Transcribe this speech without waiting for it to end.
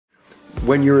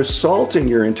When you're assaulting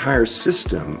your entire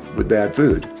system with bad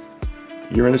food,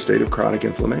 you're in a state of chronic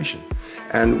inflammation.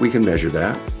 And we can measure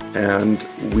that, and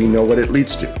we know what it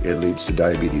leads to. It leads to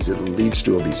diabetes, it leads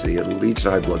to obesity, it leads to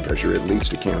high blood pressure, it leads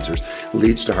to cancers, it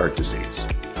leads to heart disease.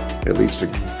 It leads to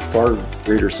far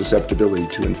greater susceptibility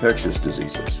to infectious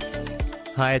diseases.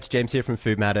 Hi, it's James here from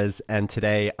Food Matters, and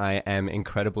today I am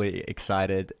incredibly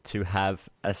excited to have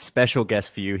a special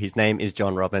guest for you. His name is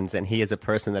John Robbins, and he is a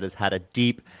person that has had a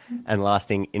deep and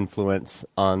lasting influence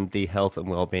on the health and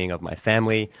well-being of my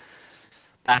family.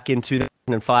 Back in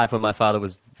 2005, when my father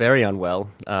was very unwell,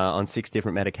 on 6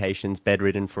 different medications,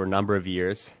 bedridden for a number of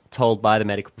years, told by the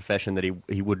medical profession that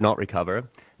he would not recover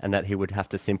and that he would have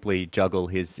to simply juggle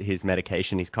his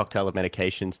medication, his cocktail of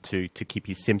medications to keep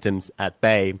his symptoms at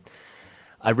bay.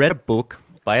 I read a book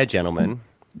by a gentleman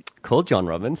called John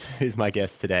Robbins, who's my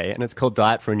guest today, and it's called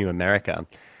Diet for a New America.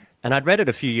 And I'd read it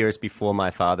a few years before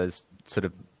my father's sort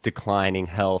of declining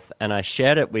health, and I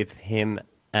shared it with him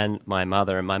and my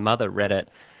mother read it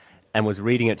and was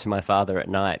reading it to my father at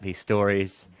night, these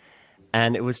stories.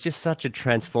 And it was just such a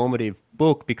transformative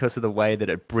book because of the way that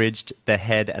it bridged the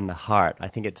head and the heart. I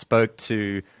think it spoke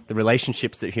to the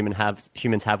relationships that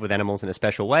humans have with animals in a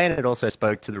special way, and it also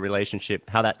spoke to the relationship,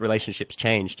 how that relationship's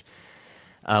changed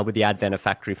with the advent of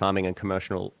factory farming and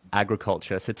commercial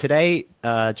agriculture. So today,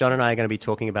 John and I are going to be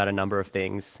talking about a number of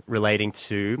things relating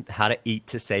to how to eat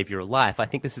to save your life. I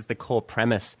think this is the core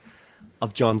premise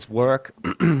of John's work.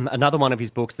 Another one of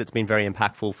his books that's been very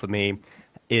impactful for me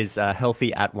is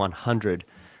Healthy at 100,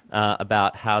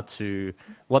 about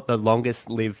what the longest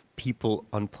lived people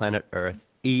on planet Earth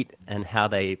eat and how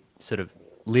they sort of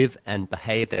live and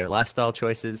behave, their lifestyle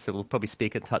choices. So we'll probably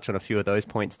speak and touch on a few of those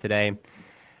points today.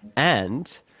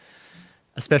 And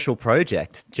a special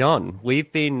project. John,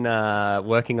 we've been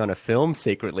working on a film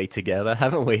secretly together,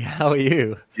 haven't we? How are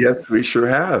you? Yes, we sure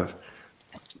have.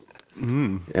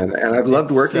 And I've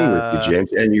loved working with you,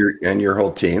 James, and your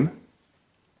whole team.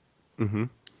 Mm-hmm.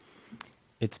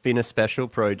 It's been a special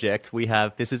project.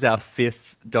 This is our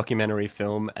 5th documentary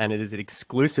film, and it is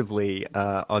exclusively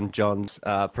on John's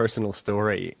personal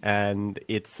story. And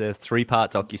it's a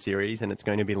 3-part docuseries, and it's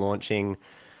going to be launching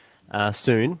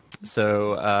soon.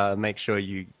 So make sure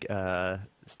you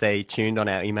stay tuned on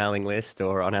our emailing list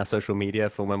or on our social media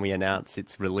for when we announce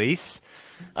its release.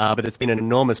 But it's been an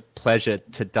enormous pleasure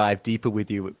to dive deeper with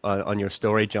you on your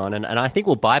story, John. And I think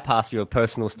we'll bypass your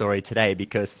personal story today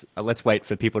because let's wait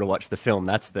for people to watch the film.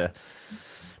 That's the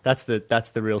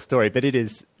real story. But it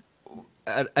is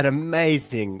an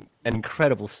amazing and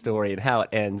incredible story, and how it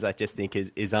ends, I just think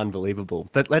is unbelievable.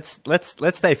 But let's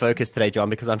stay focused today,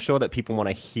 John, because I'm sure that people want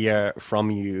to hear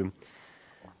from you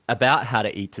about how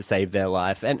to eat to save their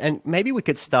life. And maybe we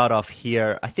could start off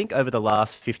here. I think over the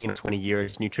last 15 or 20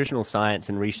 years, nutritional science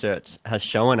and research has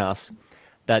shown us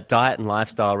that diet and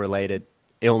lifestyle related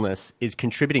illness is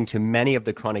contributing to many of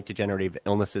the chronic degenerative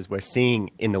illnesses we're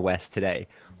seeing in the West today.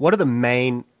 What are the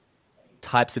main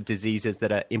types of diseases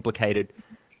that are implicated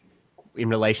in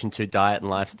relation to diet and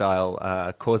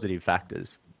lifestyle causative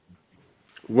factors?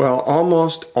 Well,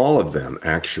 almost all of them,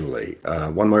 actually,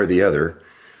 one way or the other.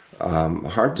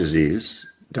 Heart disease,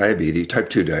 diabetes, type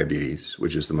 2 diabetes,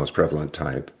 which is the most prevalent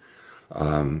type,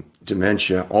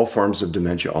 dementia, all forms of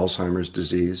dementia, Alzheimer's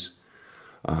disease,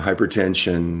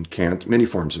 hypertension, many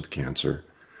forms of cancer,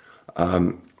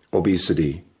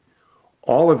 obesity.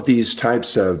 All of these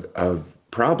types of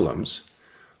problems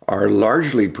are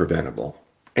largely preventable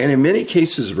and in many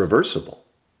cases reversible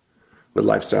with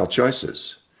lifestyle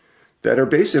choices that are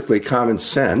basically common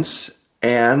sense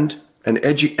and an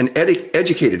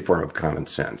educated form of common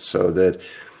sense, so that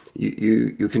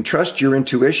you can trust your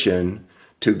intuition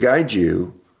to guide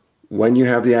you when you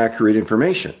have the accurate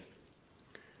information.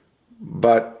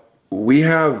 But we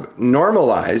have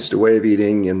normalized a way of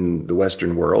eating in the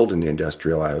Western world, in the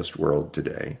industrialized world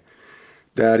today,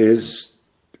 that is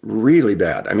really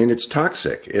bad. I mean, it's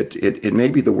toxic. It may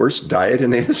be the worst diet in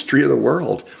the history of the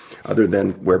world, other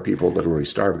than where people literally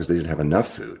starve because they didn't have enough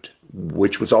food,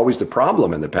 which was always the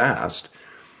problem in the past.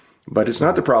 But it's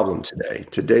not the problem today.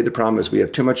 Today, the problem is we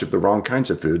have too much of the wrong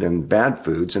kinds of food and bad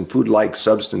foods and food-like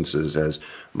substances, as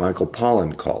Michael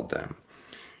Pollan called them.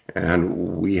 And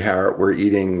we're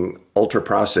eating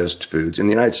ultra-processed foods. In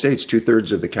the United States,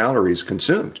 2/3 of the calories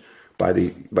consumed by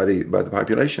the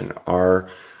population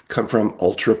come from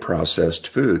ultra-processed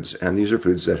foods. And these are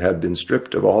foods that have been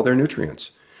stripped of all their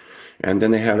nutrients. And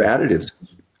then they have additives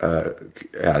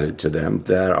added to them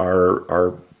that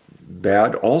are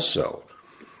bad also.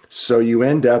 So you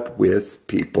end up with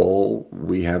people,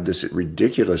 we have this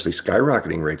ridiculously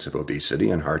skyrocketing rates of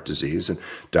obesity and heart disease and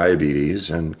diabetes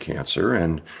and cancer.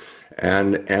 And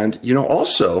And you know,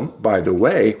 also, by the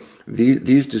way,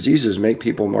 these diseases make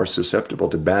people more susceptible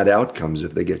to bad outcomes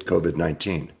if they get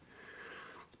COVID-19.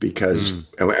 Because,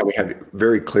 and we have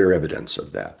very clear evidence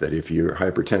of that, that if you're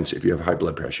hypertensive, if you have high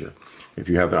blood pressure, if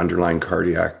you have underlying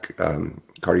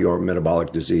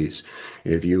cardiometabolic disease,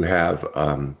 if you have,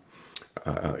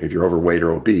 if you're overweight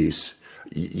or obese,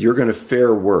 you're going to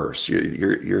fare worse.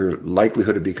 Your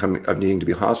likelihood of needing to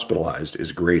be hospitalized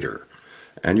is greater,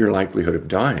 and your likelihood of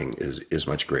dying is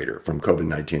much greater from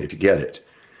COVID-19 if you get it.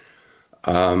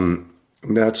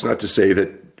 That's not to say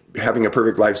that having a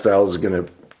perfect lifestyle is going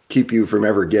to keep you from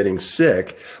ever getting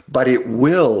sick, but it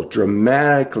will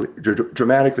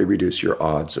dramatically reduce your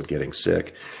odds of getting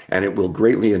sick, and it will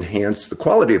greatly enhance the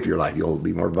quality of your life. You'll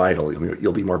be more vital.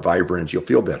 You'll be more vibrant. You'll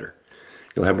feel better.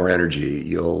 You'll have more energy.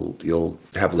 You'll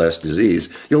have less disease.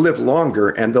 You'll live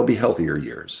longer, and they'll be healthier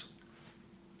years.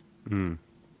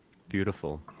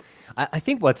 Beautiful. I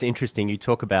think what's interesting, you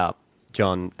talk about,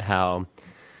 John, how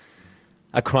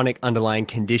a chronic underlying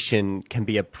condition can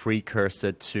be a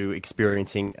precursor to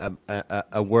experiencing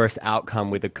a worse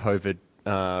outcome with a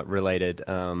COVID-related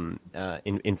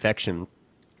infection.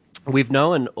 We've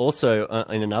known also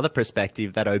in another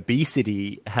perspective that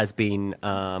obesity has been,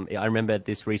 I remember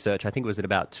this research, I think it was at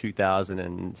about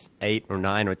 2008 or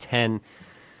 9 or 10,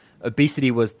 obesity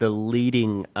was the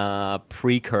leading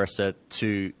precursor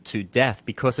to death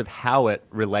because of how it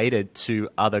related to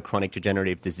other chronic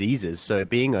degenerative diseases. So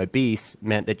being obese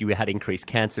meant that you had increased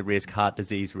cancer risk, heart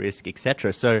disease risk,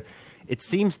 etc. So it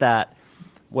seems that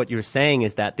what you're saying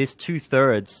is that this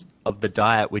 2/3 of the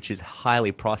diet, which is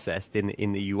highly processed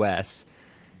in the US,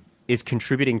 is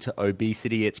contributing to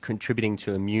obesity. It's contributing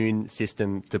to immune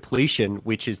system depletion,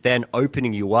 which is then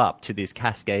opening you up to this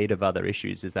cascade of other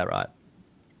issues. Is that right?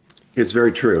 It's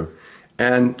very true.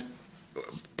 And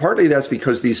partly that's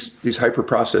because these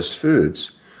hyper-processed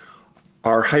foods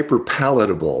are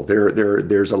hyper-palatable.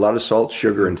 There's a lot of salt,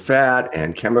 sugar, and fat,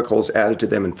 and chemicals added to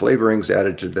them, and flavorings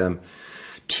added to them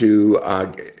to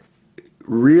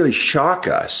really shock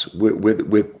us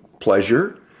with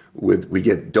pleasure. We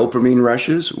get dopamine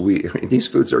rushes. These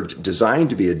foods are designed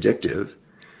to be addictive,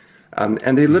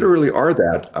 and they literally are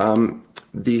that.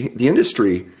 The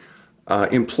industry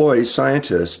employs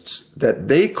scientists that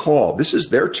they call, this is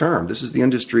their term, this is the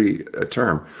industry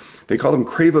term, they call them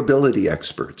craveability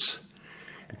experts.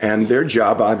 And their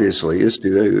job, obviously, is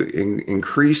to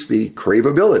increase the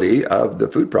craveability of the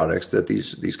food products that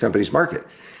these companies market.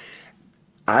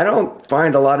 I don't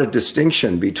find a lot of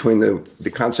distinction between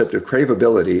the concept of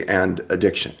craveability and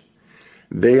addiction.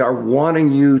 They are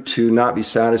wanting you to not be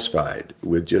satisfied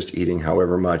with just eating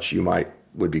however much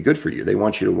would be good for you. They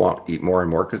want you to eat more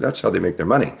and more because that's how they make their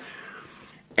money.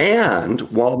 And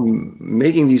while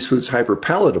making these foods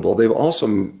hyper-palatable, they've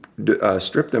also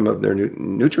stripped them of their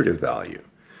nutritive value.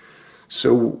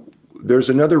 So there's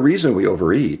another reason we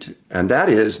overeat, and that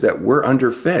is that we're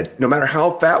underfed, no matter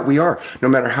how fat we are, no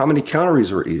matter how many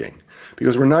calories we're eating,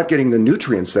 because we're not getting the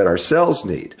nutrients that our cells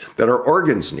need, that our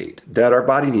organs need, that our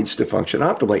body needs to function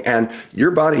optimally. And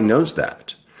your body knows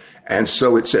that. And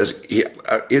so it says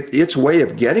its way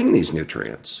of getting these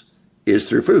nutrients is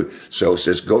through food. So it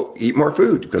says go eat more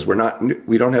food because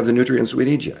we don't have the nutrients we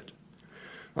need yet.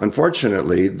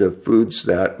 Unfortunately, the foods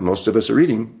that most of us are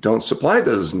eating don't supply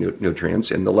those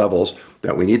nutrients in the levels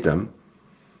that we need them.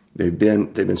 They've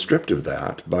been stripped of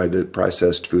that by the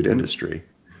processed food industry,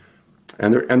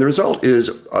 and the result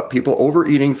is people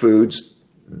overeating foods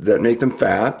that make them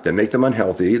fat, that make them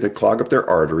unhealthy, that clog up their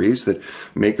arteries, that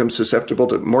make them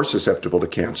more susceptible to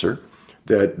cancer,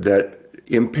 that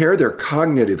impair their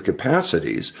cognitive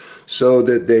capacities so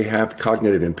that they have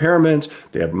cognitive impairments,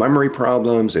 they have memory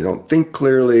problems, they don't think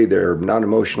clearly, they're not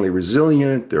emotionally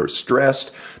resilient, they're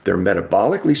stressed, they're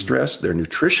metabolically stressed, they're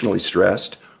nutritionally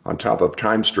stressed, on top of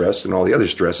time stress and all the other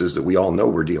stresses that we all know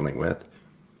we're dealing with.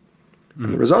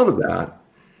 And the result of that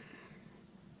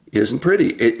isn't pretty.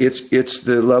 It's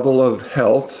the level of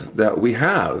health that we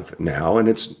have now, and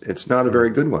it's not a very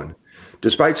good one,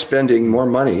 despite spending more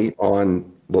money on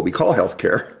what we call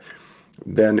healthcare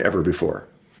than ever before.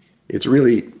 It's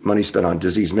really money spent on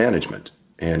disease management,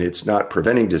 and it's not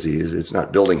preventing disease. It's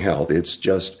not building health. It's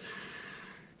just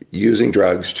using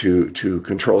drugs to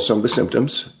control some of the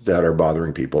symptoms that are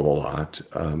bothering people a lot.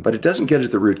 But it doesn't get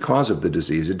at the root cause of the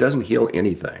disease. It doesn't heal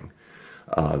anything.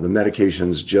 The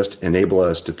medications just enable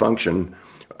us to function,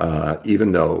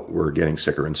 even though we're getting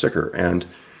sicker and sicker. And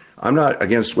I'm not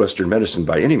against Western medicine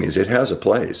by any means. It has a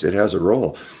place. It has a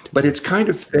role. But it's kind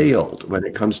of failed when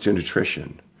it comes to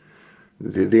nutrition.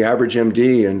 The average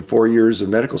MD in 4 years of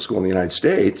medical school in the United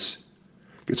States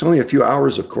gets only a few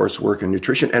hours of coursework in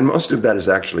nutrition. And most of that is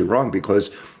actually wrong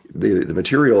because the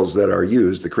materials that are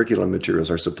used, the curriculum materials,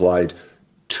 are supplied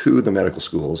to the medical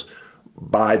schools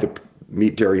by the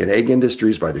meat, dairy, and egg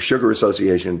industries, by the Sugar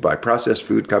Association, by processed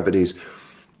food companies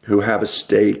who have a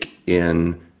stake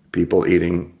in people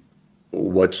eating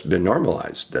what's been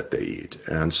normalized that they eat.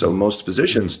 And so most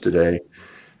physicians today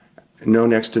know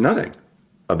next to nothing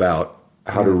about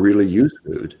how to really use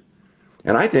food.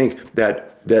 And I think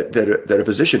that a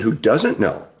physician who doesn't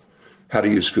know how to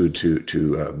use food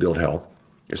to build health,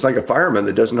 it's like a fireman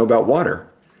that doesn't know about water.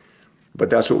 But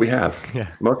that's what we have. Yeah.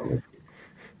 Mostly.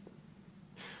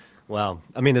 Well,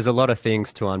 I mean, there's a lot of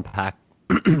things to unpack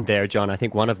there, John. I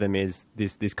think one of them is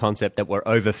this concept that we're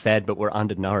overfed, but we're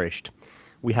undernourished.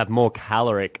 We have more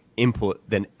caloric input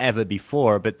than ever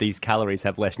before, but these calories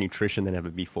have less nutrition than ever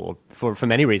before for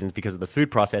many reasons, because of the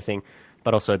food processing,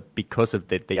 but also because of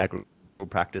the agricultural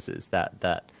practices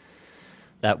that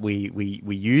we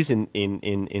use in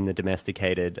the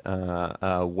domesticated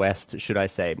West, should I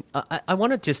say. I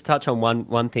want to just touch on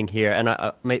one thing here, and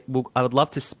I would love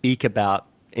to speak about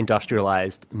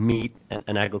industrialized meat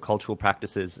and agricultural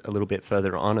practices a little bit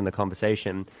further on in the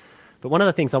conversation. But one of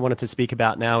the things I wanted to speak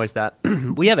about now is that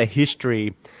we have a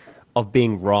history of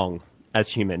being wrong as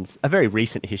humans, a very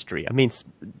recent history. I mean,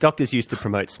 doctors used to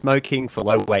promote smoking for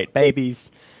low-weight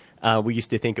babies. We used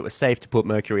to think it was safe to put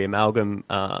mercury in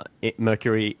our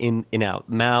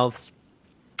mouths.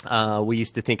 We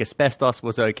used to think asbestos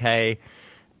was okay,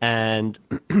 and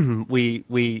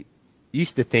we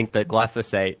used to think that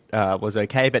glyphosate was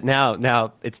okay. But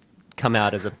now it's come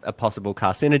out as a possible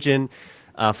carcinogen.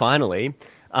 Finally.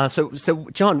 So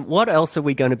John, what else are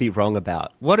we going to be wrong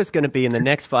about? What is going to be in the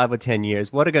next 5 or 10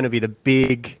 years? What are going to be the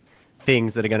big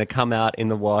things that are going to come out in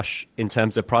the wash in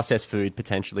terms of processed food,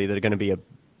 potentially, that are going to be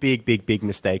big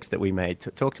mistakes that we made?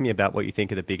 Talk to me about what you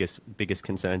think are the biggest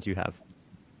concerns you have.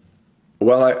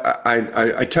 Well,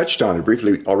 I touched on it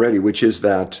briefly already, which is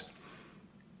that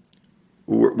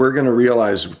we're going to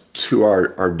realize to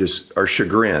our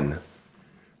chagrin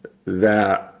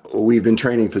that we've been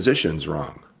training physicians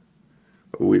wrong.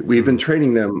 We've been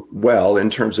training them well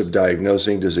in terms of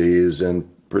diagnosing disease and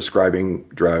prescribing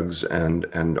drugs and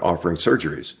offering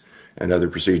surgeries and other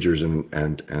procedures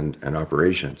and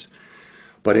operations.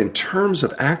 But in terms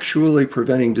of actually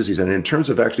preventing disease and in terms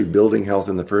of actually building health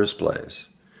in the first place,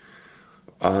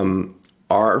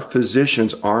 our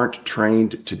physicians aren't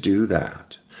trained to do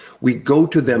that. We go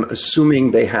to them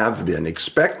assuming they have been,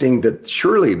 expecting that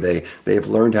surely they have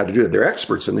learned how to do it. They're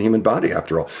experts in the human body,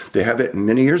 after all. They have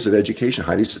many years of education,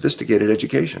 highly sophisticated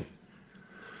education.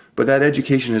 But that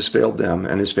education has failed them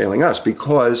and is failing us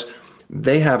because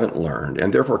they haven't learned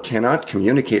and therefore cannot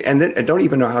communicate and don't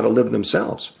even know how to live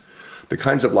themselves. The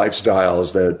kinds of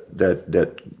lifestyles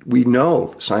that we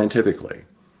know scientifically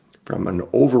from an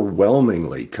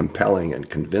overwhelmingly compelling and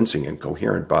convincing and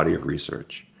coherent body of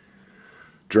research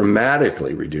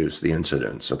dramatically reduce the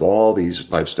incidence of all these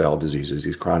lifestyle diseases,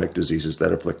 these chronic diseases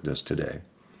that afflict us today,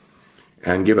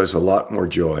 and give us a lot more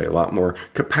joy, a lot more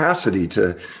capacity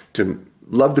to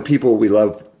love the people we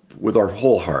love with our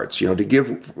whole hearts, to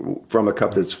give from a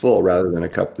cup that's full rather than a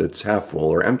cup that's half full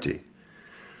or empty.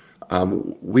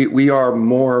 We are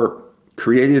more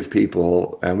creative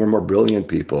people, and we're more brilliant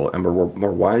people, and we're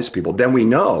more wise people than we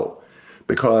know,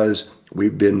 because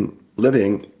we've been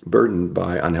living burdened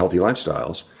by unhealthy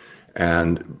lifestyles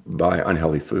and by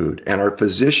unhealthy food. And our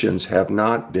physicians have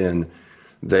not been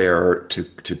there to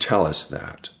tell us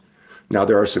that. Now,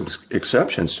 there are some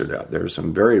exceptions to that. There are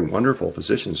some very wonderful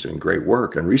physicians doing great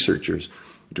work and researchers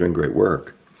doing great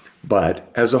work. But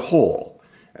as a whole,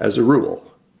 as a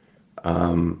rule,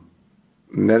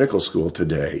 medical school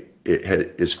today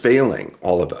is failing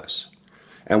all of us.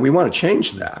 And we want to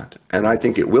change that. And I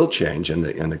think it will change in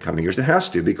the coming years. It has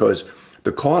to, because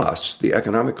the costs, the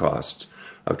economic costs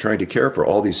of trying to care for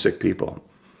all these sick people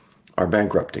are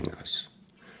bankrupting us.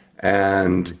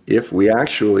 And if we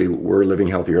actually were living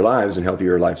healthier lives and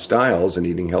healthier lifestyles and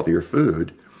eating healthier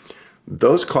food,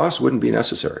 those costs wouldn't be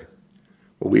necessary.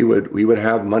 We would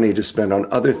have money to spend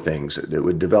on other things that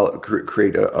would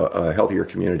create a healthier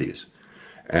communities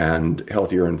and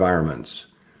healthier environments.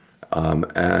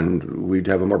 And we'd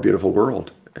have a more beautiful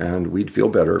world, and we'd feel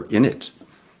better in it,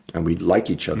 and we'd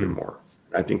like each other more.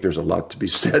 I think there's a lot to be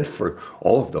said for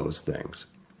all of those things.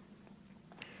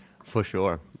 For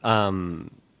sure.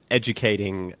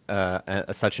 Educating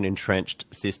such an entrenched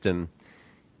system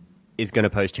is going to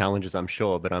pose challenges, I'm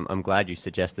sure, but I'm glad you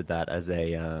suggested that as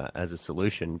a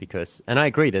solution, because, and I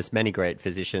agree, there's many great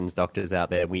physicians, doctors out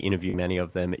there. We interview many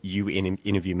of them. You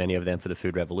interview many of them for the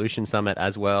Food Revolution Summit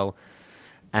as well.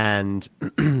 And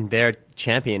they're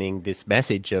championing this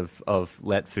message of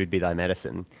let food be thy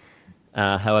medicine.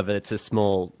 However, it's a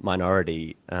small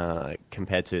minority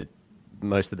compared to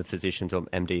most of the physicians or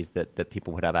MDs that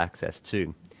people would have access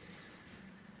to.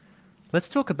 Let's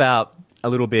talk about a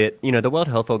little bit, the World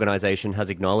Health Organization has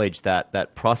acknowledged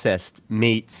that processed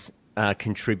meats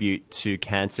contribute to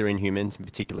cancer in humans, in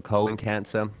particular colon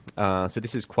cancer. So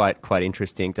this is quite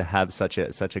interesting to have such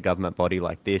a government body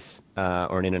like this,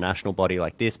 or an international body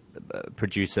like this,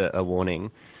 produce a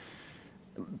warning.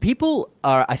 People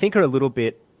I think, are a little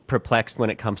bit perplexed when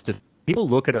it comes to, people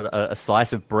look at a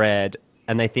slice of bread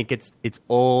and they think it's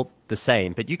all the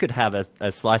same. But you could have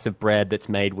a slice of bread that's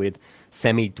made with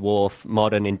semi-dwarf,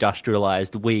 modern,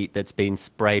 industrialized wheat that's been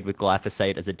sprayed with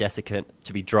glyphosate as a desiccant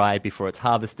to be dried before it's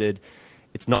harvested.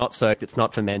 It's not soaked, it's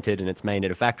not fermented, and it's made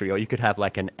at a factory. Or you could have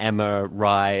like an emmer,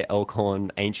 rye,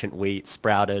 elkhorn, ancient wheat,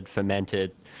 sprouted,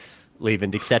 fermented,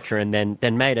 leavened, etc., and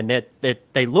then made. And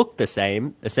they look the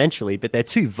same, essentially, but they're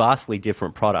two vastly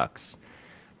different products.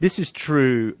 This is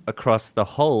true across the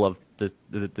whole of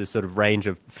the sort of range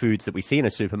of foods that we see in a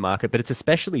supermarket, but it's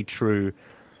especially true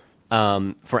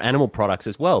for animal products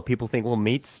as well. People think, well,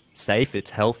 meat's safe,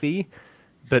 it's healthy,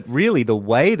 but really the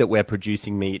way that we're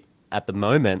producing meat at the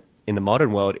moment in the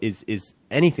modern world is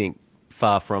anything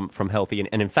far from healthy,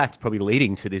 and in fact probably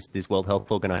leading to this World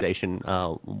Health Organization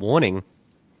warning.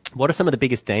 What are some of the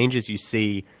biggest dangers you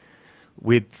see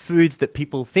with foods that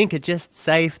people think are just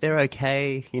safe, they're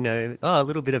okay, a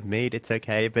little bit of meat, it's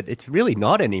okay, but it's really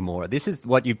not anymore? This is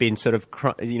what you've been sort of,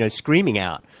 screaming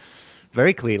out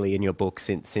very clearly in your book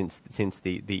since the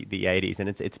 80s, and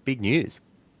it's big news.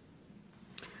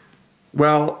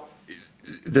 Well,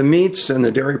 the meats and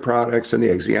the dairy products and the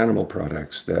eggs, the animal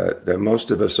products that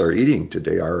most of us are eating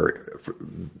today are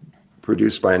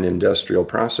produced by an industrial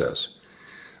process.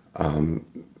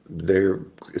 They're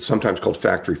sometimes called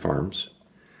factory farms.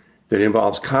 That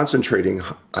involves concentrating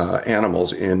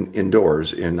animals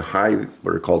indoors in high,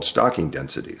 what are called stocking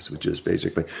densities, which is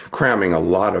basically cramming a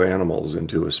lot of animals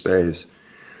into a space.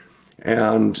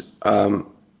 And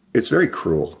it's very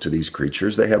cruel to these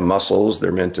creatures. They have muscles,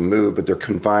 they're meant to move, but they're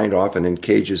confined often in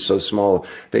cages so small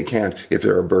they can't, if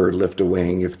they're a bird, lift a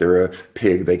wing. If they're a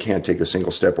pig, they can't take a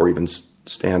single step or even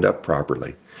stand up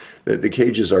properly. The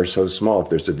cages are so small. If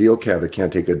there's a veal calf, it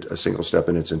can't take a single step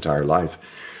in its entire life.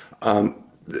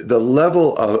 The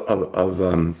level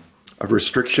of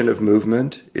restriction of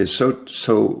movement is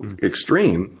so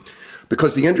extreme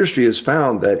because the industry has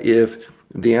found that if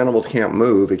the animal can't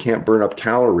move, it can't burn up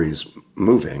calories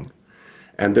moving,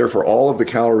 and therefore all of the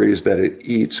calories that it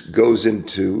eats goes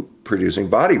into producing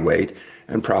body weight,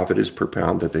 and profit is per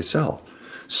pound that they sell.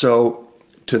 So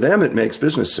to them it makes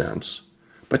business sense,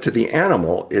 but to the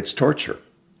animal it's torture.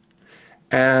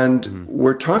 And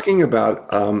we're talking about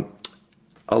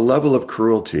a level of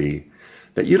cruelty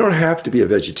that you don't have to be a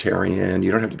vegetarian,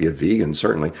 you don't have to be a vegan,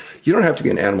 certainly. You don't have to be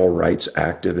an animal rights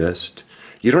activist.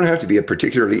 You don't have to be a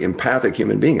particularly empathic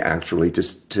human being, actually,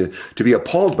 to be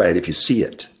appalled by it if you see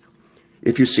it.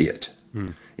 If you see it.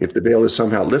 If the veil is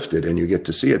somehow lifted and you get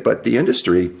to see it. But the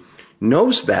industry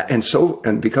knows that,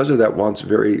 and because of that wants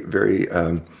very, very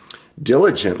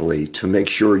diligently to make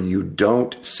sure you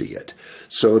don't see it.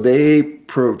 So they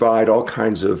provide all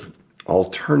kinds of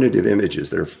alternative images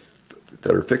that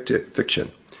are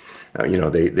fiction.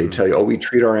 They tell you, we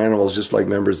treat our animals just like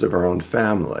members of our own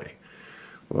family.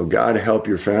 Well, God help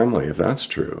your family if that's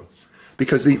true,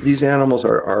 because these animals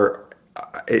are.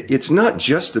 It's not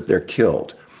just that they're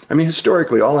killed. I mean,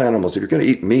 historically, all animals, if you're going to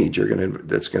eat meat,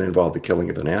 that's going to involve the killing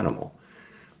of an animal.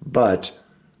 But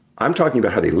I'm talking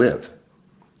about how they live,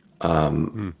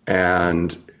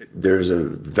 and there's a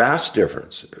vast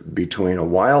difference between a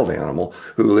wild animal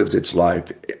who lives its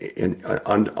life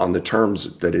on the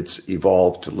terms that it's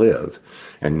evolved to live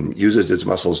and uses its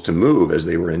muscles to move as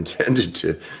they were intended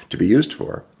to be used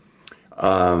for,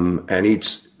 and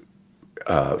eats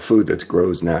food that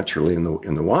grows naturally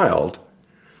in the wild,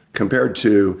 compared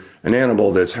to an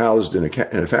animal that's housed in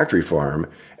a factory farm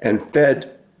and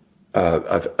fed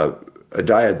a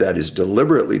diet that is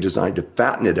deliberately designed to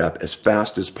fatten it up as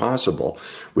fast as possible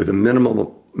with a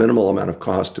minimal amount of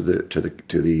cost to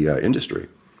the industry.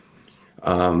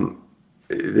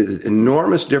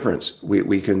 Enormous difference.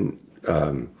 We can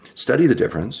study the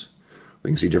difference.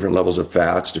 We can see different levels of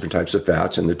fats, different types of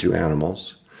fats in the two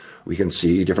animals. We can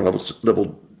see different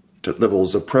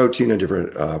levels of protein and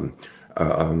different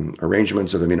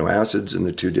arrangements of amino acids in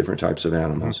the two different types of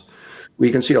animals.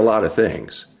 We can see a lot of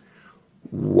things.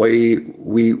 What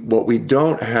we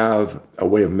don't have a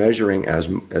way of measuring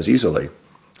as easily,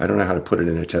 I don't know how to put it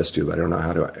in a test tube, I don't know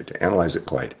how to analyze it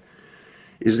quite,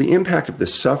 is the impact of the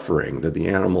suffering that the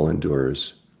animal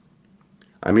endures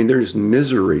I mean, there's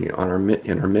misery on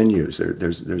in our menus.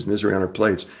 There's misery on our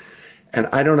plates. And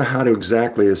I don't know how to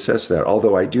exactly assess that,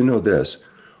 although I do know this.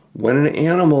 When an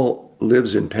animal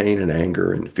lives in pain and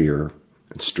anger and fear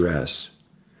and stress,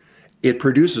 it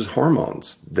produces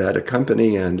hormones that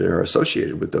accompany and are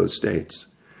associated with those states.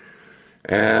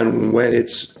 And when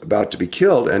it's about to be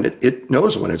killed, and it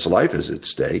knows when its life is at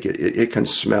stake, it can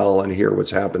smell and hear what's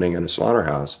happening in a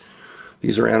slaughterhouse.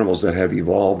 These are animals that have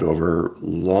evolved over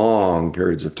long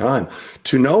periods of time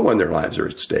to know when their lives are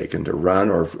at stake and to run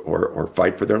or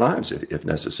fight for their lives if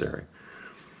necessary.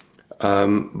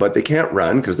 But they can't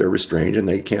run because they're restrained, and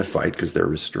they can't fight because they're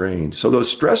restrained. So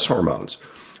those stress hormones,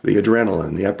 the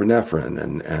adrenaline, the epinephrine,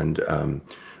 and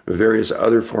various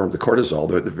other forms, the cortisol,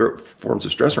 the forms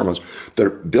of stress hormones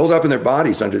that build up in their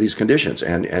bodies under these conditions,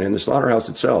 and in the slaughterhouse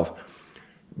itself,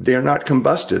 they're not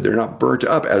combusted, they're not burnt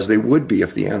up as they would be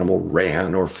if the animal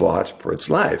ran or fought for its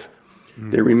life.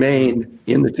 They remain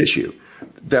in the tissue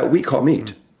that we call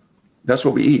meat. That's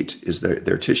what we eat, is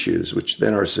their tissues, which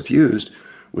then are suffused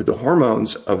with the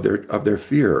hormones of their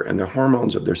fear and the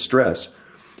hormones of their stress.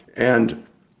 And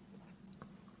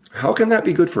how can that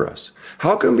be good for us?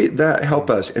 How can that help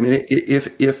us? I mean, if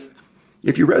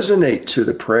you resonate to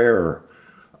the prayer,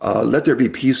 let there be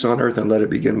peace on earth and let it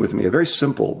begin with me, a very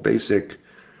simple, basic,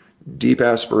 deep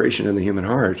aspiration in the human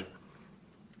heart,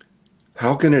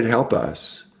 how can it help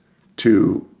us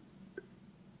to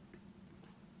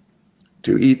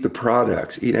eat the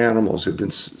products, eat animals who've been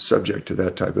subject to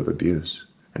that type of abuse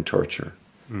and torture?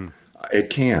 It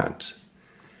can't.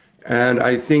 And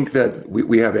I think that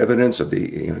we have evidence of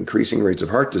the increasing rates of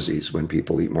heart disease when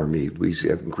people eat more meat. We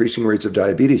have increasing rates of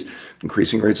diabetes,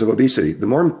 increasing rates of obesity. The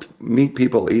more meat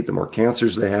people eat, the more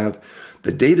cancers they have.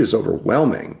 The data is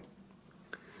overwhelming.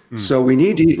 So we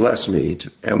need to eat less meat,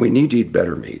 and we need to eat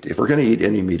better meat. If we're going to eat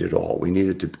any meat at all, we need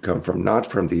it to come from, not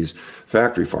from these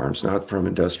factory farms, not from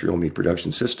industrial meat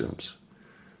production systems,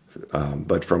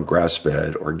 but from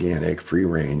grass-fed, organic,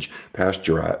 free-range,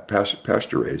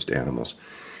 pasture-raised animals.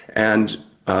 And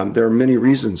there are many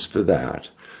reasons for that.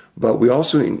 But we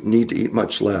also need to eat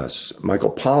much less.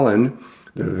 Michael Pollan,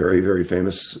 the very, very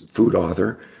famous food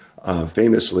author,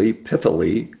 famously,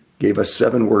 pithily, gave us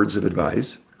 7 words of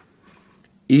advice.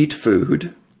 Eat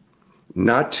food,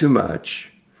 not too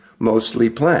much, mostly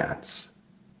plants.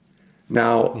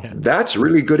 Now, that's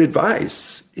really good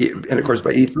advice. And of course,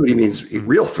 by eat food, he means eat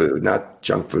real food, not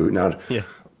junk food, not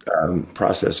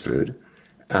processed food.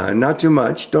 Not too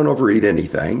much. Don't overeat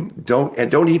anything. Don't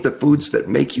eat the foods that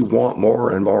make you want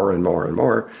more and more and more and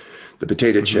more. The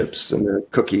potato chips and the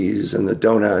cookies and the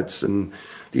donuts and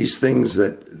these things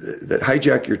that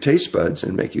hijack your taste buds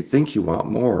and make you think you want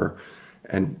more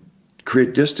and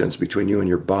create distance between you and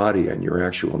your body and your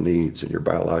actual needs and your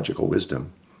biological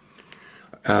wisdom.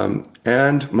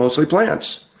 And mostly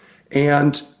plants.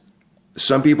 And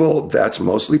some people, that's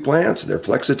mostly plants. They're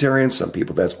flexitarians. Some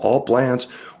people, that's all plants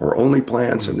or only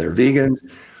plants, and they're vegans.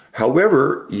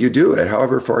 However you do it,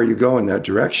 however far you go in that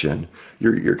direction,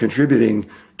 you're contributing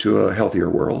to a healthier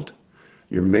world.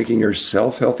 You're making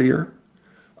yourself healthier.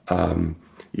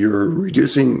 You're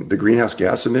reducing the greenhouse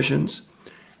gas emissions,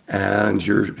 and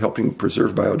you're helping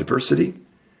preserve biodiversity,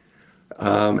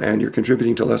 and you're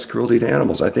contributing to less cruelty to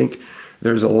animals. I think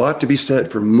there's a lot to be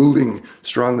said for moving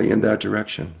strongly in that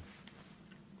direction.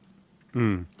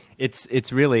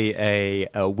 It's really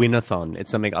a win-a-thon. It's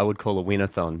something I would call a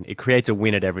win-a-thon. It creates a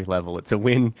win at every level. It's a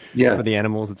win for the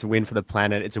animals. It's a win for the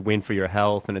planet. It's a win for your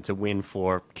health, and it's a win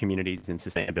for communities and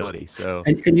sustainability. So,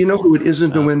 and you know who it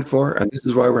isn't a win for, and this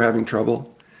is why we're having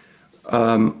trouble.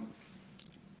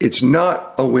 It's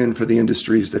not a win for the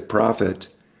industries that profit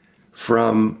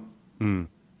from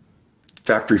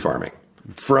factory farming,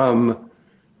 from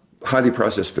highly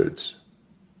processed foods.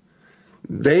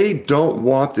 They don't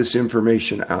want this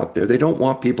information out there. They don't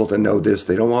want people to know this.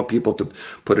 They don't want people to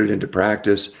put it into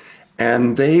practice.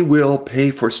 And they will pay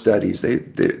for studies.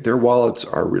 Their wallets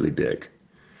are really big.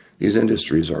 These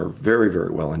industries are very,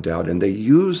 very well endowed, and they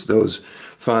use those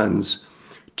funds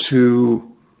to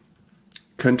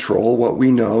control what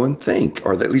we know and think,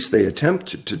 or at least they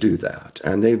attempt to do that.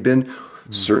 And they've been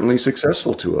certainly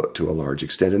successful to a large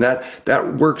extent. And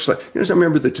that works. Like, I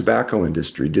remember the tobacco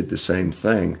industry did the same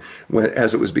thing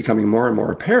as it was becoming more and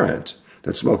more apparent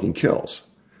that smoking kills.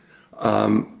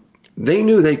 They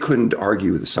knew they couldn't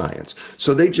argue the science.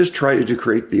 So they just tried to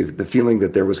create the feeling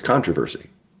that there was controversy,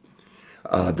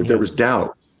 that there was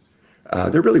doubt.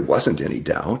 There really wasn't any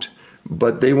doubt,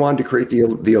 but they wanted to create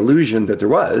the illusion that there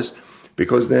was,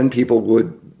 because then people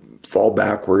would fall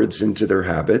backwards into their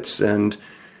habits and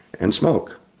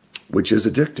smoke, which is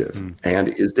addictive and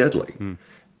is deadly.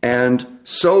 And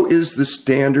so is the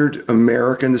standard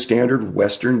American, the standard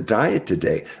Western diet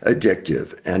today,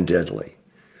 addictive and deadly.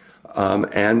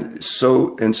 And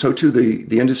so too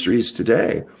the industries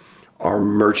today are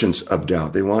merchants of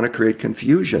doubt. They want to create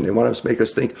confusion. They want to make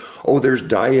us think, oh, there's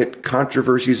diet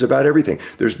controversies about everything.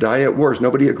 There's diet wars.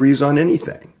 Nobody agrees on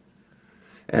anything.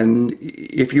 And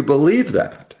if you believe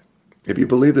that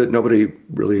nobody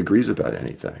really agrees about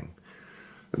anything,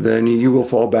 then you will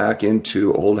fall back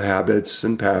into old habits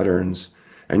and patterns,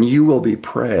 and you will be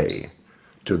prey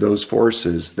to those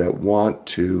forces that want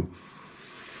to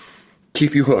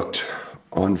keep you hooked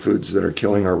on foods that are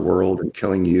killing our world and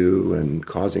killing you and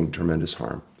causing tremendous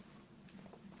harm.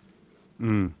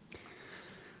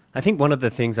 I think one of the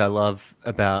things I love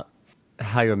about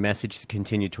how your message has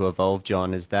continued to evolve,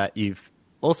 John, is that you've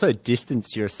also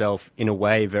distanced yourself in a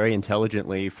way very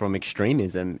intelligently from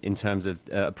extremism in terms of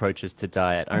approaches to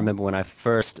diet. I remember when I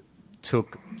first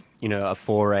took, a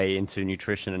foray into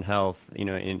nutrition and health,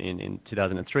 in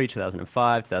 2003,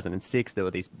 2005, 2006, there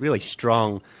were these really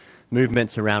strong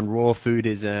movements around raw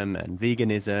foodism and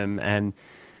veganism, and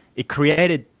it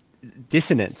created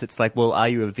dissonance. It's like, well, are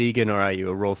you a vegan or are you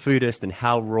a raw foodist, and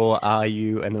how raw are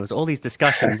you? And there was all these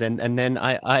discussions, and then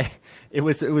it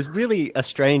was really a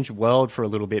strange world for a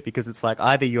little bit, because it's like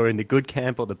either you're in the good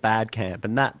camp or the bad camp,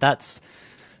 and that's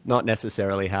not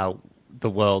necessarily how the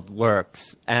world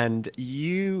works. And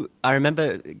I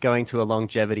remember going to a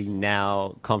Longevity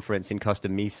Now conference in Costa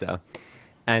Mesa,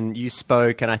 and you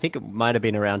spoke, and I think it might have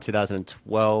been around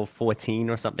 2012, 14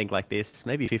 or something like this,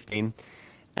 maybe 15.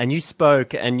 And you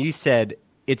spoke and you said,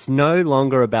 it's no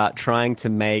longer about trying to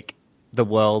make the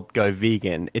world go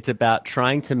vegan. It's about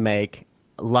trying to make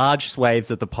large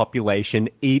swathes of the population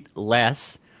eat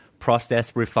less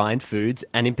processed, refined foods,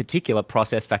 and in particular,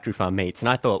 processed factory farm meats. And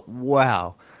I thought,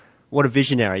 wow, what a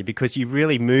visionary, because you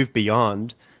really move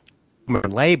beyond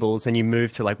labels and you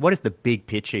move to like, what is the big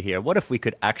picture here? What if we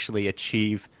could actually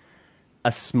achieve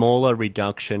a smaller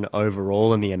reduction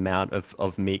overall in the amount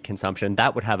of meat consumption?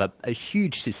 That would have a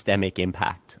huge systemic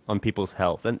impact on people's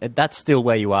health. And that's still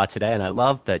where you are today. And I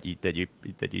love that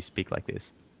you speak like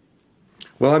this.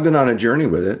 Well, I've been on a journey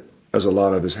with it, as a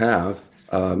lot of us have.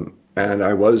 And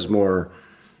I was more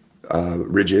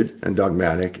rigid and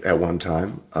dogmatic at one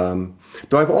time.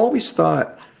 Though I've always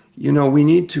thought, we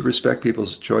need to respect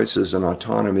people's choices and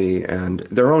autonomy and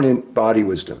their own body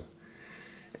wisdom.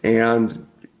 And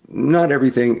not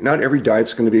every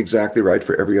diet's going to be exactly right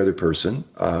for every other person.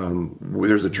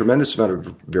 There's a tremendous amount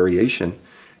of variation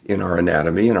in our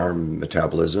anatomy, in our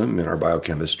metabolism, in our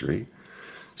biochemistry.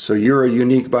 So you're a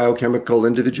unique biochemical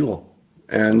individual.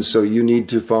 And so you need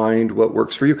to find what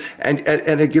works for you. And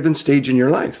at a given stage in your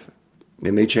life,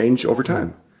 it may change over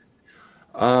time.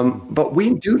 But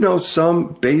we do know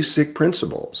some basic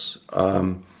principles.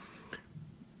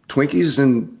 Twinkies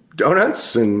and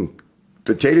donuts and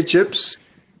potato chips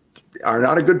are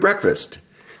not a good breakfast,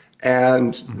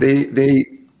 and they're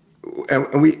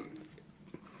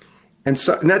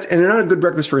not a good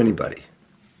breakfast for anybody.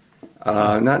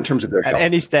 Not in terms of their health. At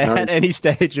any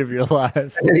stage of your life.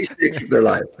 At any stage of their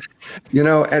life.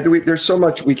 And there's so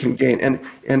much we can gain.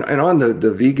 And on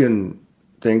the vegan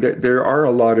thing, there are a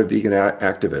lot of vegan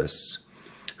activists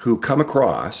who come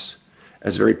across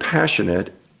as very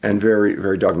passionate and very,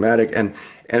 very dogmatic and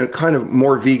kind of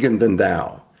more vegan than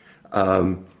thou.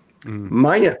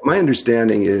 My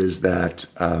understanding is that,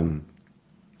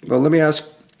 let me ask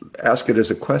it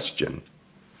as a question.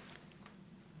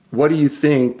 What do you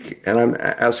think, and I'm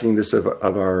asking this of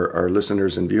our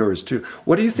listeners and viewers too,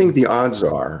 what do you think the odds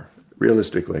are,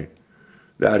 realistically,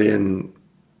 that in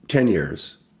 10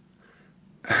 years,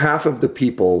 half of the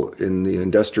people in the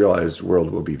industrialized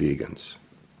world will be vegans?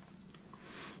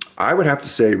 I would have to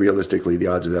say, realistically, the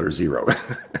odds of that are zero.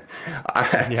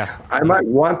 I might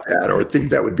want that or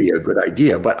think that would be a good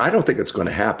idea, but I don't think it's going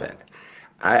to happen.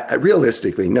 I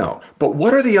realistically, no. But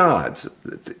what are the odds?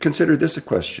 Consider this a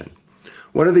question.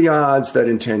 What are the odds that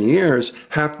in 10 years,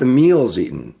 half the meals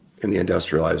eaten in the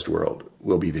industrialized world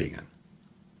will be vegan?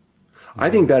 I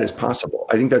think that is possible.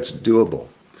 I think that's doable.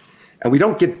 And we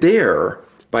don't get there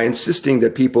by insisting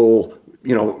that people,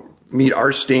 meet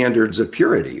our standards of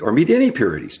purity or meet any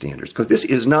purity standards, because this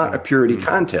is not a purity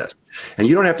contest. And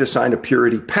you don't have to sign a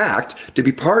purity pact to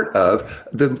be part of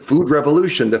the food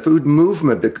revolution, the food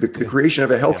movement, the creation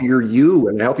of a healthier you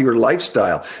and a healthier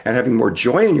lifestyle, and having more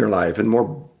joy in your life and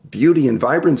more beauty and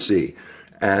vibrancy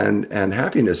and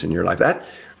happiness in your life.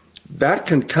 That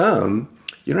can come.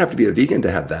 You don't have to be a vegan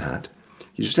to have that.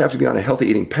 You just have to be on a healthy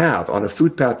eating path, on a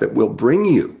food path that will bring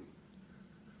you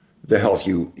the health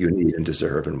you need and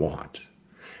deserve and want.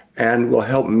 and will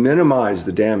help minimize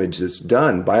the damage that's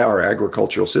done by our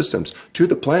agricultural systems to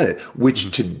the planet,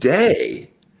 which today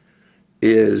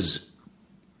is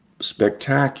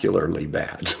spectacularly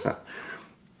bad.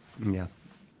 Yeah.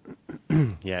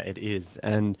 Yeah, it is.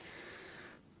 And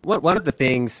one of the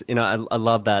things, I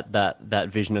love that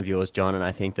vision of yours, John, and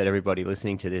I think that everybody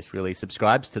listening to this really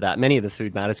subscribes to that. Many of the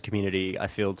Food Matters community, I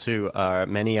feel too,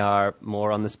 many are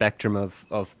more on the spectrum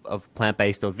of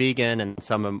plant-based or vegan, and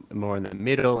some are more in the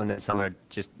middle, and then some are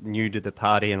just new to the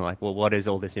party and like, well, what is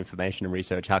all this information and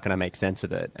research? How can I make sense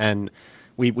of it? And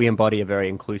we embody a very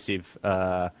inclusive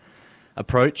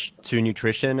approach to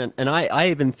nutrition. And I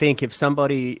even think if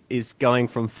somebody is going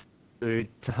from food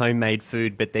to homemade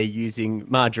food, but they're using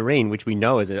margarine, which we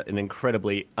know is an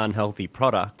incredibly unhealthy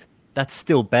product, that's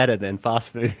still better than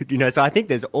fast food. So I think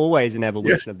there's always an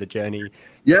evolution of the journey.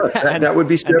 Yeah, that would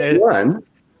be step one.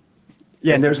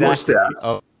 Yes, and there's exactly. more steps.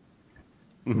 Oh.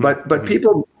 But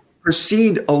people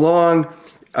proceed along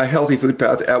a healthy food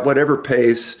path at whatever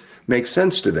pace makes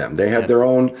sense to them. They have their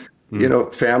own,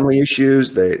 family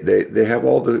issues. They have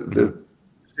all the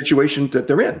situations that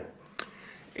they're in.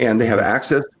 And they have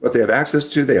access to what they have access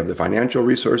to. They have the financial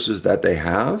resources that they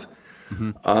have.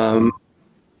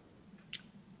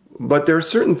 But there are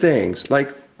certain things,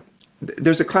 like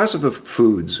there's a class of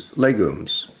foods,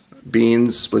 legumes,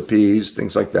 beans, split peas,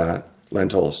 things like that,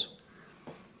 lentils.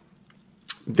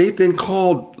 They've been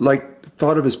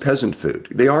thought of as peasant food.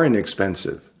 They are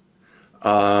inexpensive.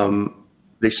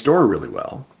 They store really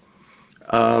well.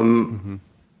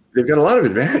 They've got a lot of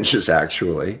advantages,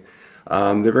 actually.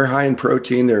 They're very high in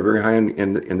protein. They're very high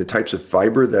in the types of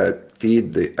fiber that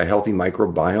feed a healthy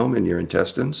microbiome in your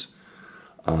intestines,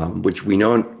 which we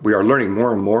are learning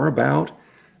more and more about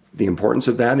the importance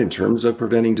of that in terms of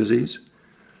preventing disease.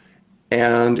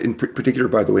 And in particular,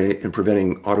 by the way, in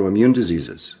preventing autoimmune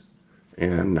diseases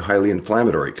and highly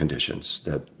inflammatory conditions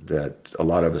that a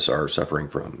lot of us are suffering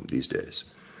from these days.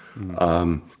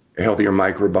 A healthier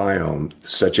microbiome,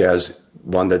 such as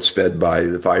one that's fed by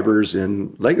the fibers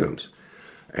in legumes,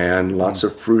 and lots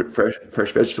of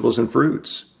fresh vegetables and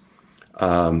fruits,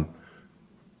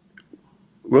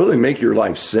 really make your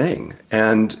life sing.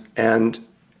 And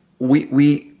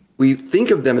we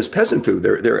think of them as peasant food.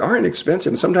 They are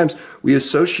inexpensive, and sometimes we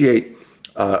associate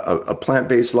a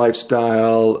plant-based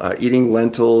lifestyle, eating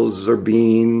lentils or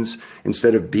beans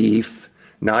instead of beef,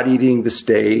 not eating the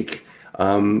steak,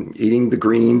 eating the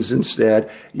greens instead.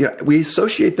 We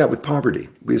associate that with poverty.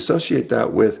 We associate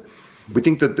that with, we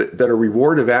think that a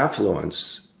reward of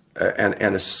affluence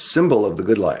and a symbol of the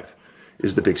good life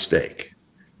is the big steak.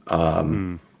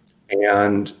 And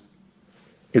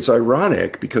it's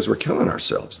ironic because we're killing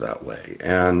ourselves that way.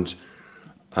 And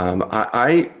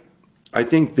I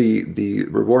think the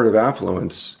reward of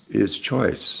affluence is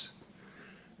choice.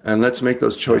 And let's make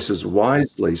those choices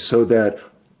wisely so that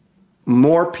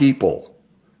more people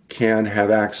can have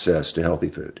access to healthy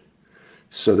food,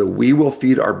 so that we will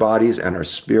feed our bodies and our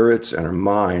spirits and our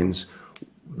minds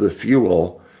the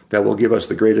fuel that will give us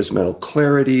the greatest mental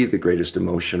clarity, the greatest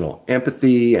emotional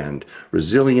empathy and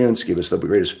resilience, give us the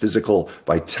greatest physical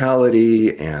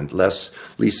vitality and least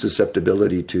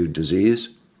susceptibility to disease.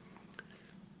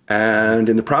 And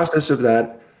in the process of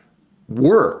that,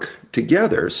 work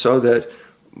together so that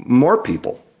more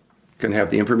people can have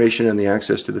the information and the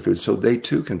access to the food so they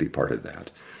too can be part of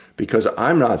that. Because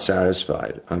I'm not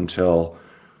satisfied until,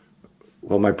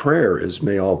 my prayer is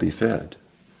may all be fed,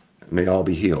 may all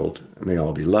be healed, may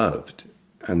all be loved.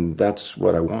 And that's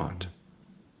what I want.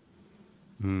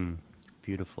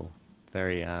 Beautiful.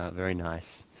 Very, very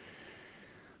nice.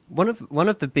 One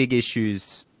of the big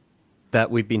issues that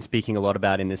we've been speaking a lot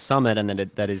about in this summit, and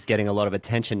that is getting a lot of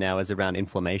attention now, is around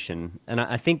inflammation. And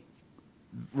I think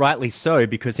rightly so,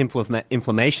 because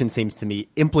inflammation seems to me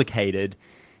implicated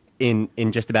in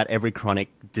just about every chronic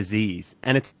disease.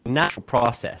 And it's a natural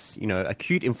process.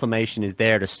 Acute inflammation is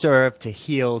there to serve, to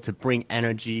heal, to bring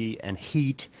energy and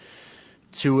heat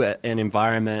to an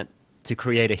environment, to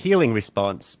create a healing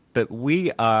response. But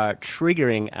we are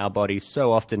triggering our bodies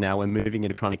so often now. We're moving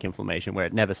into chronic inflammation where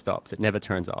it never stops. It never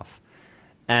turns off.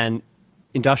 And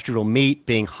industrial meat,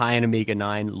 being high in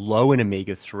omega-9, low in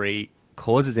omega-3,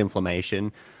 causes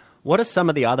inflammation. What are some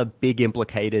of the other big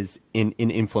implicators in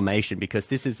inflammation? Because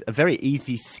this is a very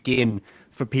easy skin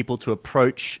for people to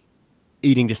approach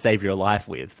eating to save your life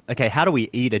with. Okay, how do we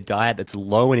eat a diet that's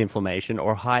low in inflammation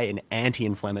or high in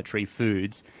anti-inflammatory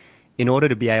foods in order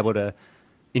to be able to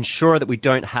ensure that we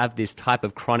don't have this type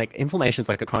of chronic inflammation? Is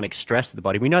like a chronic stress to the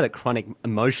body. We know that chronic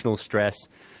emotional stress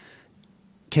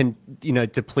can,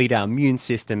 deplete our immune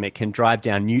system. It can drive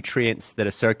down nutrients that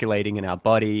are circulating in our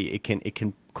body. It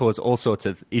can cause all sorts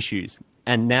of issues.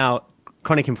 And now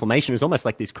chronic inflammation is almost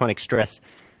like this chronic stress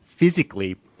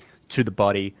physically to the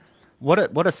body. What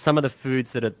are some of the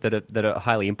foods that are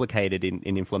highly implicated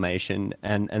in inflammation,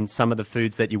 and some of the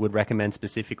foods that you would recommend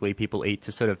specifically people eat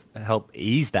to sort of help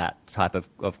ease that type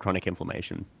of chronic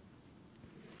inflammation?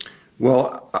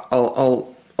 Well,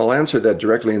 I'll answer that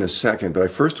directly in a second, but I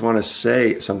first want to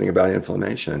say something about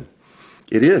inflammation.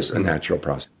 It is a natural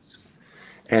process.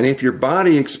 And if your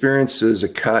body experiences a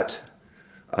cut,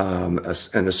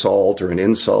 an assault or an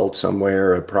insult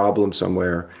somewhere, a problem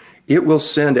somewhere, it will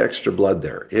send extra blood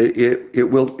there.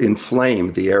 It will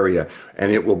inflame the area,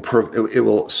 and it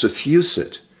will suffuse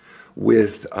it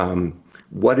with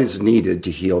what is needed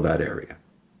to heal that area.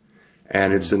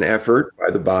 And it's an effort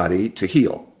by the body to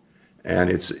heal.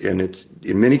 And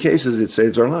in many cases, it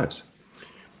saves our lives.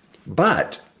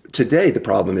 But today, the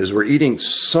problem is we're eating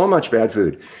so much bad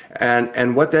food.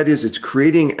 And what that is, it's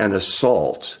creating an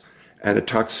assault and a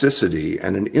toxicity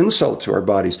and an insult to our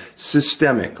bodies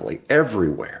systemically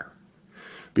everywhere.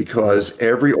 Because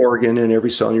every organ and every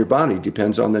cell in your body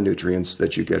depends on the nutrients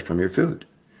that you get from your food.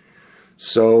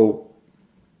 So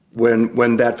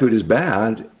when that food is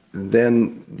bad,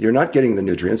 then you're not getting the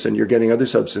nutrients and you're getting other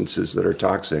substances that are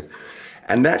toxic.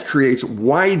 And that creates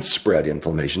widespread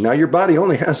inflammation. Now, your body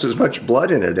only has as much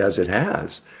blood in it as it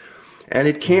has, and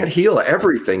it can't heal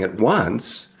everything at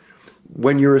once.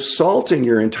 When you're assaulting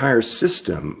your entire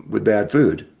system with bad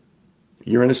food,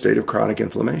 you're in a state of chronic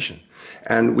inflammation.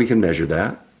 And we can measure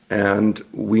that, and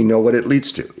we know what it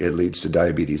leads to. It leads to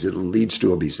diabetes, it leads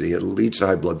to obesity, it leads to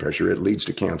high blood pressure, it leads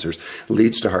to cancers, it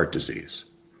leads to heart disease.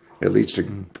 It leads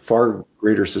to far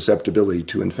greater susceptibility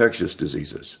to infectious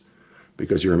diseases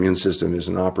because your immune system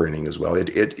isn't operating as well.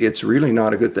 It's really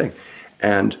not a good thing.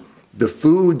 And the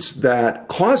foods that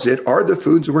cause it are the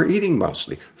foods we're eating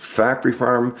mostly. Factory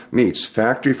farm meats,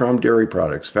 factory farm dairy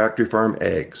products, factory farm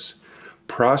eggs,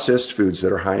 processed foods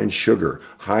that are high in sugar,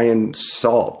 high in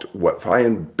salt, high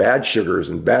in bad sugars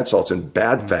and bad salts and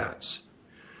bad fats.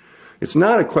 It's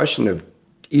not a question of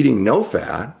eating no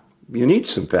fat. You need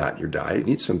some fat in your diet. You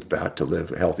need some fat to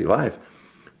live a healthy life.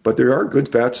 But there are good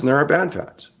fats and there are bad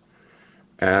fats.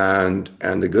 And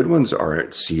the good ones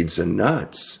are seeds and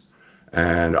nuts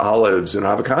and olives and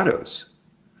avocados.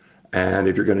 And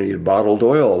if you're going to eat bottled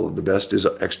oil, the best is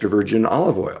extra virgin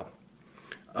olive oil.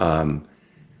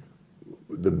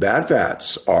 The bad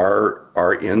fats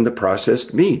are in the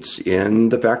processed meats, in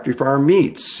the factory farm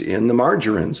meats, in the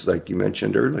margarines, like you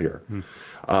mentioned earlier.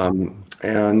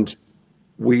 And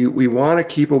we want to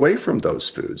keep away from those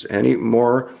foods and eat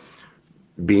more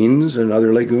beans and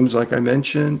other legumes, like I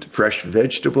mentioned, fresh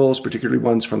vegetables, particularly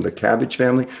ones from the cabbage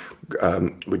family,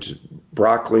 which is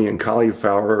broccoli and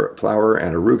cauliflower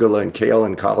and arugula and kale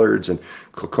and collards and,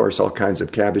 of course, all kinds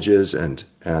of cabbages. And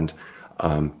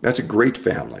that's a great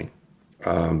family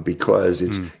because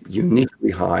it's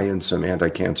uniquely high in some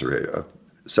anti-cancer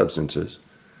substances.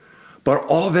 But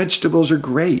all vegetables are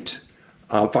great.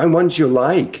 Find ones you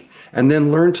like. And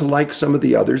then learn to like some of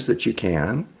the others that you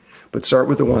can, but start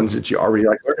with the ones that you already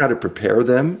like. Learn how to prepare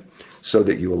them so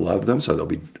that you will love them, so they'll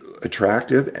be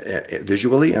attractive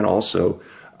visually and also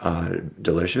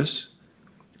delicious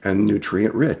and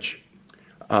nutrient rich.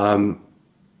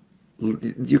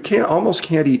 You almost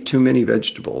can't eat too many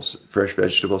vegetables, fresh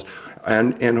vegetables,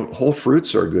 and whole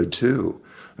fruits are good too.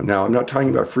 Now, I'm not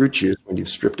talking about fruit juice when you've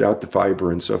stripped out the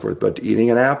fiber and so forth, but eating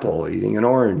an apple, eating an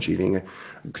orange, eating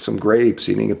some grapes,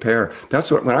 eating a pear. That's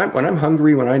what when I'm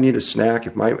hungry, when I need a snack,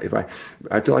 if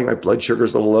I feel like my blood sugar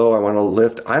is a little low, I want to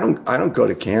lift. I don't go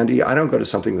to candy. I don't go to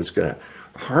something that's going to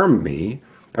harm me.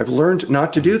 I've learned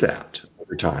not to do that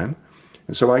over time.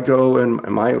 And so I go, and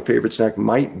my favorite snack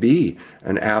might be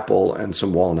an apple and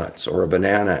some walnuts, or a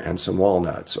banana and some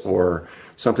walnuts, or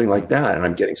something like that. And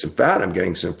I'm getting some fat, I'm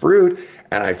getting some fruit,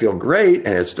 and I feel great,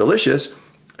 and it's delicious,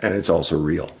 and it's also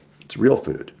real. It's real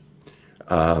food.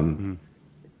 And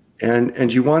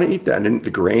you want to eat that. And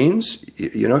the grains,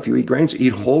 if you eat grains,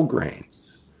 eat whole grains.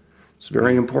 It's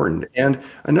very important. And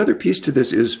another piece to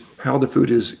this is how the food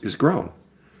is grown.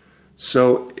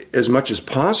 So as much as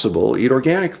possible, eat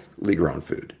organically grown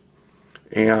food.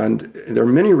 And there are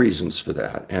many reasons for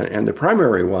that. And the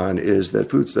primary one is that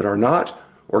foods that are not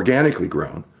organically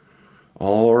grown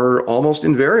are almost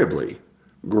invariably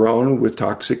grown with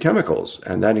toxic chemicals.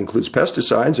 And that includes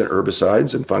pesticides and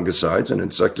herbicides and fungicides and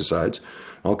insecticides,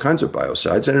 all kinds of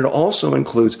biocides. And it also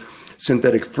includes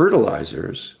synthetic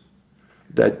fertilizers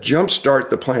that jumpstart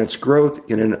the plant's growth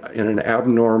in an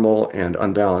abnormal and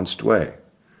unbalanced way.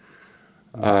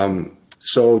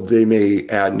 So they may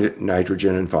add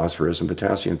nitrogen and phosphorus and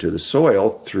potassium to the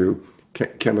soil through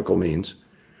chemical means.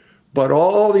 But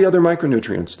all the other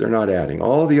micronutrients, they're not adding.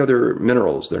 All the other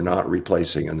minerals, they're not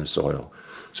replacing in the soil.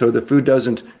 So the food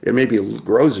doesn't, it maybe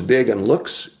grows big and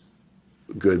looks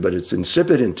good, but it's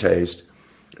insipid in taste.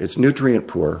 It's nutrient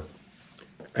poor.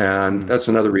 And that's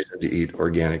another reason to eat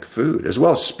organic food, as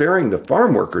well as sparing the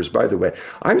farm workers, by the way.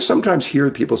 I sometimes hear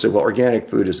people say, well, organic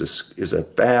food is a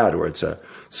fad, or it's a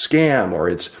scam, or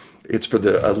it's for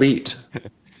the elite.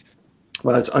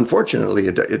 Well, unfortunately,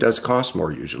 it does cost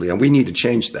more usually, and we need to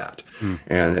change that.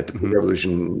 And at the Food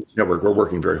Revolution Network, we're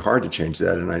working very hard to change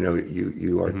that, and I know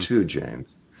you are too, James,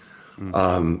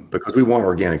 because we want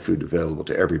organic food available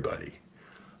to everybody.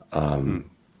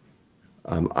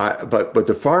 But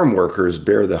the farm workers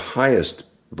bear the highest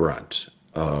brunt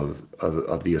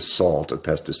of the assault of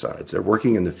pesticides. They're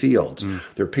working in the fields.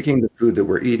 They're picking the food that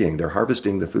we're eating. They're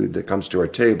harvesting the food that comes to our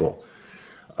table.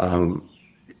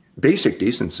 Basic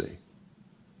decency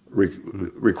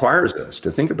requires us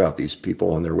to think about these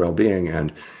people and their well-being.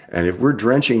 And if we're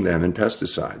drenching them in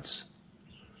pesticides,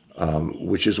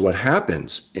 which is what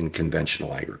happens in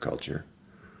conventional agriculture,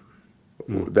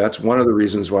 that's one of the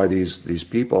reasons why these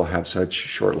people have such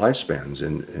short lifespans.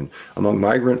 And among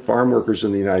migrant farm workers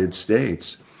in the United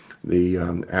States, the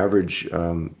average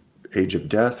age of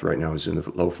death right now is in the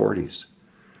low 40s.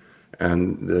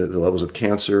 And the levels of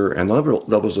cancer and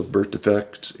levels of birth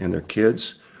defects in their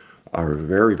kids are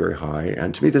very, very high.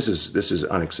 And to me, this is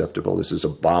unacceptable. This is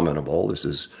abominable. This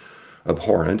is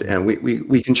abhorrent. And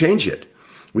we can change it.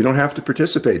 We don't have to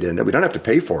participate in it. We don't have to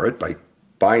pay for it by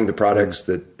buying the products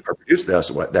that are produced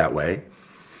that way.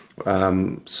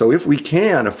 So if we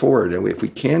can afford and if we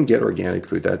can get organic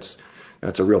food, that's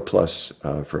a real plus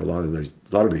for a lot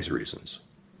of these reasons.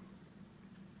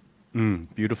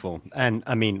 Beautiful. And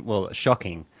I mean, well,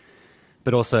 shocking,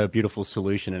 but also a beautiful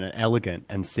solution, and an elegant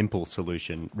and simple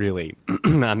solution, really.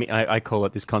 I mean, I call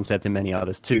it this concept, and many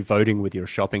others too, voting with your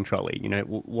shopping trolley. You know,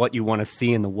 what you want to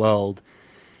see in the world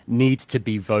needs to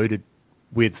be voted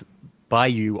with by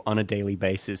you on a daily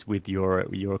basis with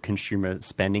your consumer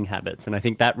spending habits. And I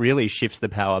think that really shifts the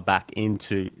power back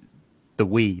into the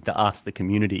us, the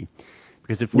community.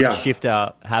 Because if we shift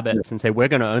our habits and say, we're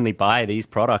going to only buy these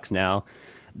products now,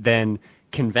 then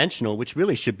conventional, which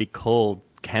really should be called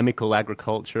chemical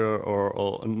agriculture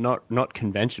or not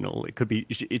conventional, it could be,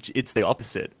 it's the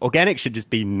opposite. Organic should just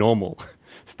be normal,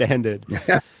 standard.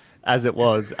 As it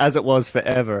was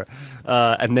forever.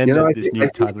 And then there's this new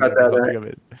type of agriculture of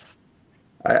it.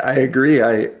 I agree.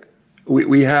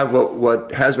 We have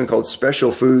what has been called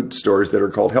special food stores that are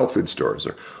called health food stores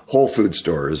or whole food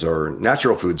stores or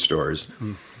natural food stores.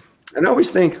 And I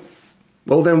always think,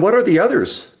 well, then what are the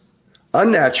others?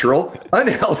 Unnatural,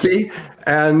 unhealthy,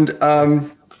 and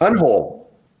unwhole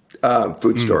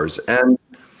food stores. And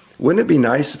wouldn't it be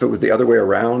nice if it was the other way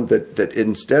around, that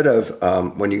instead of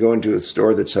when you go into a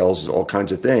store that sells all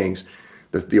kinds of things,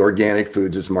 the organic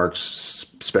foods is marked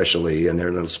specially, and they're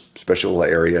in a special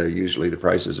area. Usually the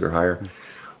prices are higher.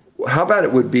 How about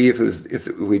it would be if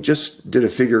we just did a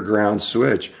figure ground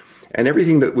switch, and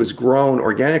everything that was grown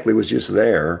organically was just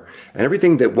there, and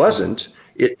everything that wasn't,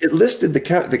 it listed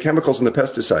the chemicals and the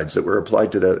pesticides that were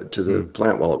applied to the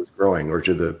plant while it was growing, or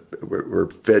were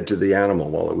fed to the animal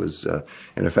while it was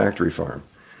in a factory farm.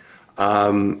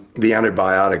 The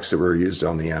antibiotics that were used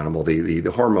on the animal, the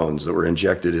hormones that were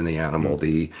injected in the animal,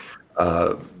 the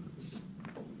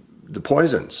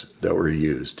poisons that were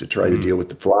used to try to deal with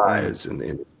the flies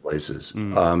in places.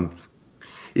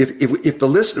 If the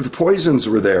list of poisons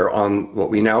were there on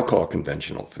what we now call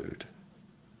conventional food,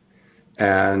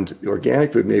 and the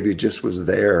organic food maybe just was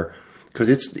there because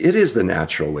it is the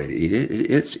natural way to eat it.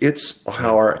 It's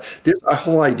how this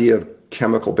whole idea of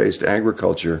chemical-based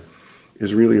agriculture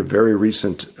is really a very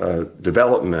recent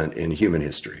development in human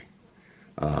history.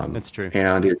 That's true.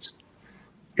 And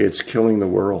it's killing the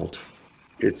world.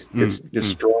 It's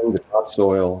destroying the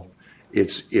topsoil.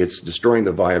 It's destroying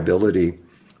the viability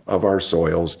of our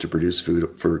soils to produce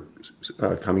food for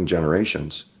coming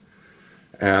generations.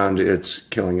 And it's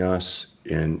killing us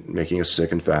and making us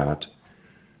sick and fat.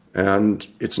 And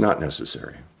it's not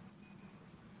necessary.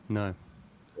 No.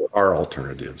 There are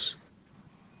alternatives.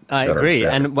 I agree.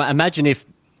 And imagine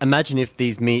if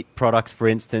these meat products, for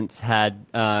instance, had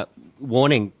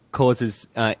warning causes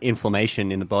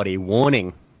inflammation in the body,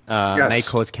 warning may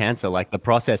cause cancer, like the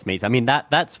processed meats. I mean,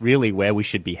 that's really where we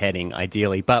should be heading,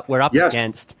 ideally. But we're up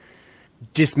against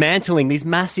dismantling these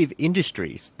massive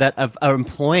industries that are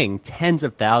employing tens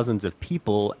of thousands of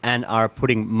people and are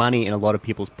putting money in a lot of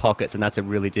people's pockets, and that's a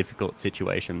really difficult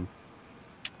situation.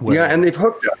 Yeah, and they've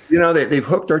hooked us. They've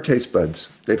hooked our taste buds.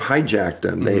 They've hijacked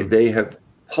them. They have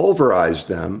pulverized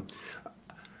them.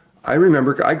 I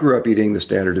remember I grew up eating the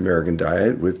standard American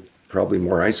diet with probably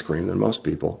more ice cream than most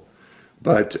people.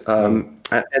 But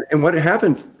and what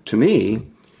happened to me,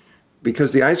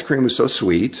 because the ice cream was so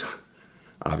sweet,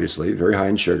 obviously very high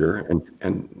in sugar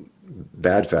and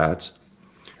bad fats,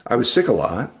 I was sick a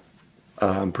lot,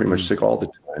 pretty much sick all the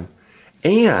time,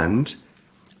 and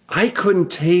I couldn't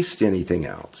taste anything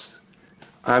else.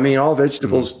 I mean, all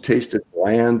vegetables tasted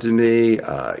bland to me.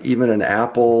 Even an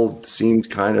apple seemed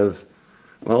kind of,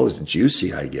 well, it was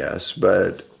juicy, I guess,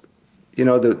 but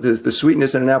the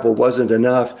sweetness in an apple wasn't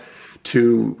enough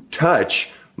to touch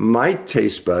my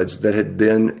taste buds that had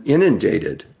been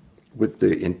inundated with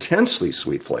the intensely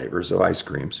sweet flavors of ice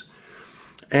creams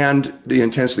and the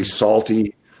intensely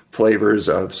salty flavors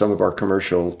of some of our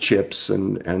commercial chips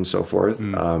and so forth.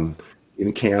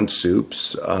 Even canned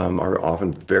soups are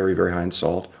often very, very high in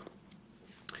salt.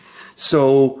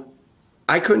 So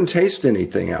I couldn't taste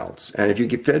anything else. And if you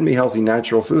fed me healthy,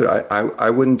 natural food, I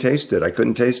wouldn't taste it. I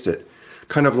couldn't taste it.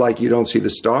 Kind of like you don't see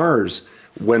the stars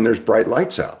when there's bright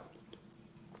lights out.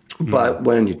 But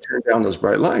when you turn down those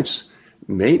bright lights,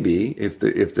 maybe if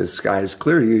the sky is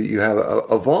clear, you have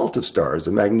a vault of stars,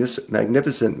 a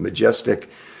magnificent, majestic,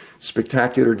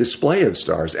 spectacular display of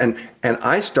stars. And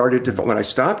I started to, when I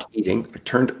stopped eating, I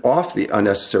turned off the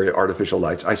unnecessary artificial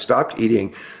lights. I stopped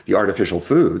eating the artificial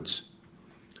foods,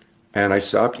 and I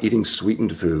stopped eating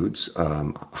sweetened foods,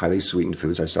 highly sweetened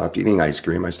foods. I stopped eating ice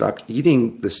cream. I stopped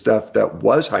eating the stuff that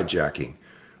was hijacking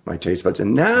my taste buds.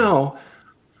 And now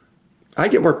I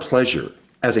get more pleasure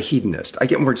as a hedonist. I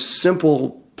get more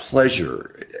simple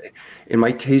pleasure in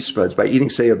my taste buds by eating,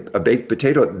 say, a baked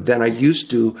potato than I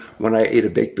used to when I ate a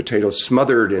baked potato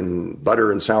smothered in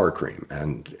butter and sour cream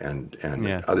and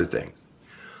other things.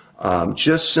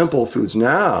 Just simple foods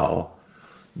now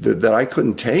that I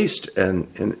couldn't taste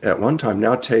and at one time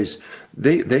now taste,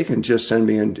 they can just send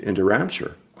me into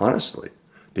rapture, honestly.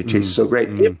 They taste so great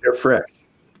if they're fresh.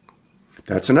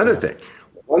 That's another thing.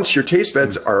 Once your taste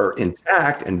buds are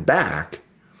intact and back,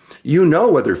 you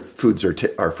know whether foods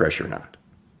are fresh or not.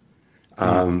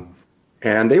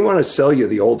 And they want to sell you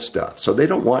the old stuff. So they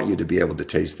don't want you to be able to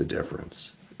taste the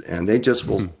difference. And they just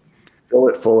will fill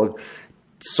it full of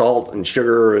salt and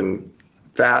sugar and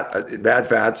bad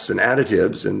fats and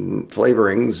additives and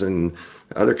flavorings and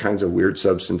other kinds of weird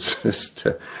substances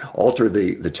to alter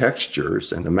the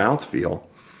textures and the mouthfeel.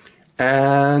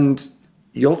 And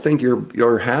you'll think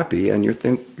you're happy, and you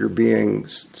think you're being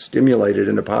stimulated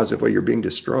in a positive way. You're being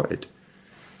destroyed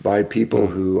by people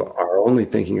who are only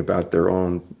thinking about their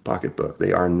own pocketbook.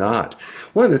 They are not.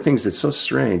 One of the things that's so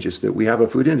strange is that we have a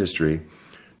food industry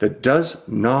that does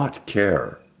not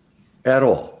care at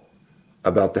all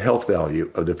about the health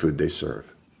value of the food they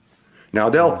serve. Now,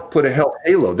 they'll put a health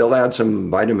halo. They'll add some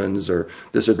vitamins or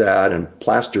this or that and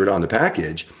plaster it on the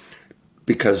package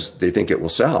because they think it will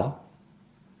sell.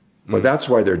 But that's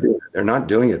why they're doing it. They're not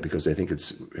doing it because they think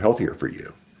it's healthier for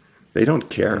you. They don't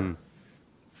care.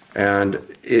 And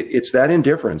it's that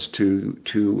indifference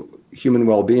to human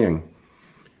well-being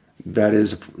that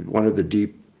is one of the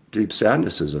deep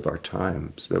sadnesses of our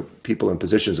times, that people in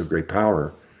positions of great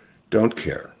power don't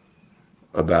care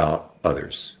about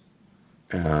others.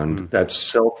 And that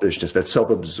selfishness, that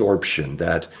self-absorption,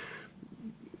 that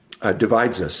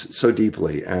divides us so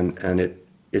deeply, and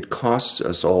it costs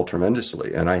us all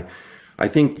tremendously. And I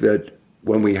think that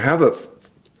when we have a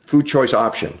food choice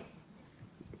option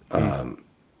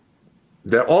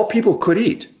that all people could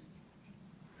eat,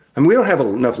 and we don't have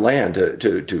enough land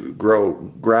to grow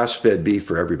grass-fed beef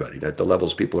for everybody at the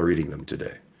levels people are eating them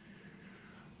today.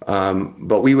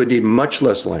 But we would need much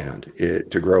less land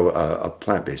to grow a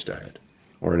plant-based diet,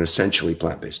 or an essentially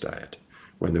plant-based diet,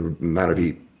 when the amount of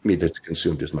meat that's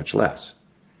consumed is much less.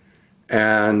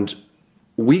 And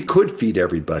we could feed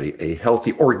everybody a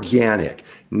healthy, organic,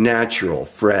 natural,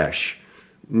 fresh,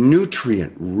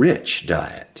 nutrient-rich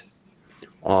diet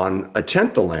on a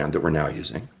tenth the land that we're now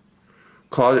using,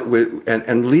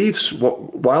 and leave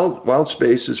wild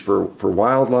spaces for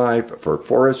wildlife, for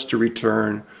forests to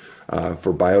return,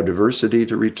 for biodiversity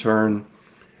to return.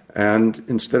 And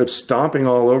instead of stomping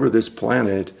all over this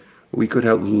planet, we could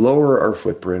lower our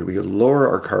footprint, we could lower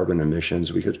our carbon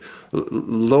emissions, we could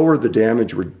lower the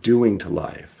damage we're doing to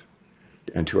life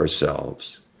and to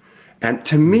ourselves. And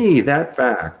to me, that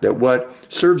fact that what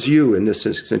serves you in this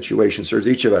situation serves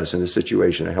each of us in this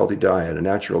situation, a healthy diet, a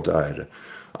natural diet,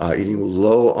 eating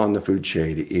low on the food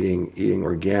chain, eating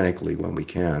organically when we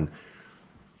can,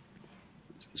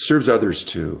 serves others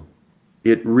too.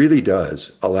 it really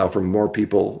does allow for more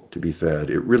people to be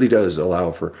fed. It really does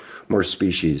allow for more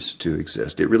species to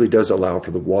exist. It really does allow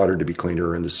for the water to be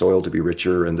cleaner and the soil to be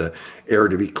richer and the air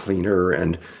to be cleaner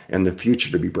and the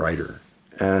future to be brighter.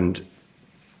 And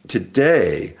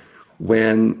today,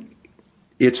 when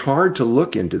it's hard to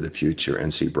look into the future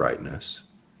and see brightness,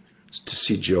 to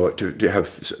see joy, to have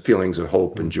feelings of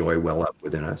hope and joy well up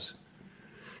within us,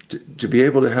 to be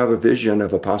able to have a vision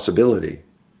of a possibility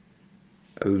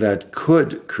that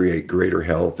could create greater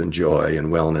health and joy and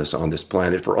wellness on this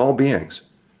planet for all beings.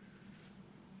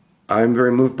 I'm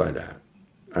very moved by that.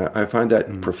 I find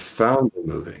that profoundly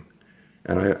moving.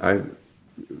 And I've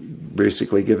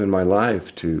basically given my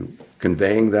life to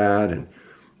conveying that and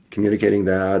communicating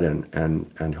that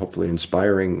and hopefully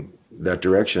inspiring that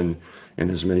direction in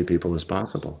as many people as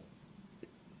possible.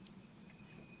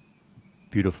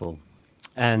 Beautiful.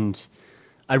 And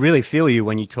I really feel you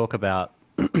when you talk about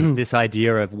this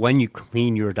idea of when you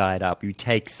clean your diet up, you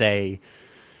take, say,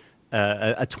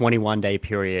 a 21-day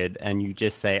period and you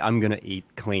just say, I'm going to eat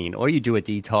clean, or you do a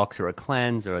detox or a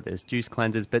cleanse, or there's juice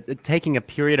cleanses, but taking a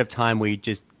period of time where you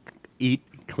just eat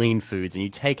clean foods and you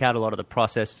take out a lot of the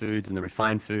processed foods and the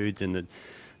refined foods and the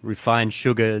refined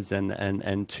sugars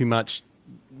and too much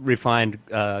refined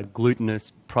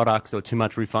glutinous products or too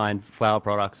much refined flour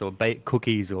products or baked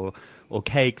cookies or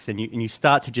cakes, and you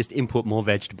start to just input more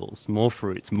vegetables, more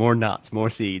fruits, more nuts, more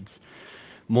seeds,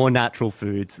 more natural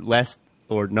foods, less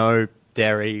or no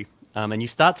dairy, and you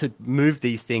start to move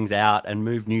these things out and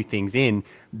move new things in.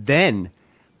 Then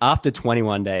after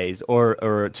 21 days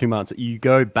or 2 months, you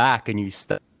go back and you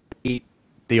start to eat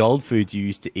the old foods you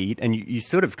used to eat, and you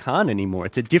sort of can't anymore.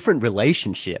 It's a different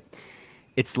relationship.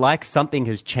 It's like something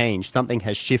has changed, something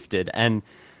has shifted. And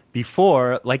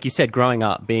before, like you said, growing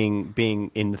up,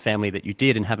 being in the family that you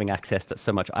did and having access to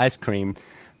so much ice cream,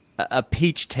 a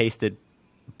peach tasted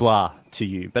blah to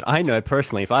you. But I know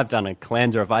personally, if I've done a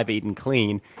cleanse or if I've eaten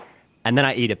clean and then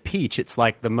I eat a peach, it's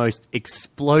like the most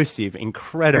explosive,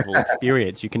 incredible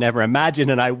experience you can ever imagine.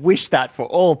 And I wish that for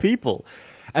all people.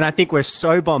 And I think we're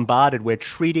so bombarded. We're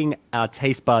treating our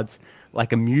taste buds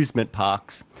like amusement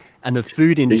parks. And the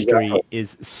food industry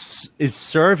is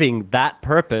serving that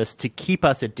purpose to keep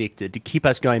us addicted, to keep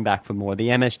us going back for more. The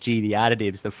MSG, the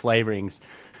additives, the flavorings,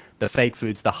 the fake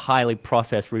foods, the highly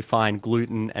processed, refined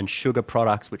gluten and sugar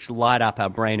products, which light up our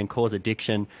brain and cause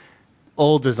addiction,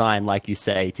 all designed, like you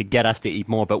say, to get us to eat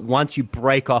more. But once you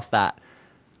break off that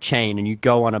chain and you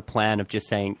go on a plan of just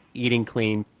saying eating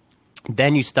clean,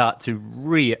 then you start to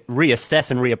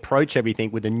reassess and reapproach everything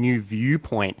with a new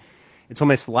viewpoint. It's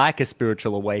almost like a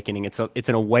spiritual awakening. It's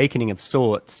an awakening of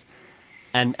sorts.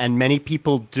 And many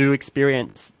people do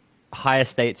experience higher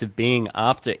states of being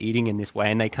after eating in this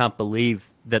way, and they can't believe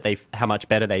that how much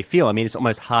better they feel. I mean, it's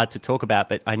almost hard to talk about,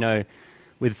 but I know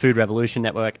with Food Revolution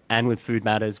Network and with Food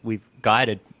Matters, we've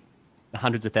guided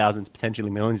hundreds of thousands, potentially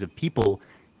millions of people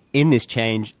in this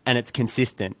change, and it's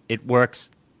consistent. It works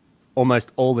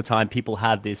almost all the time. People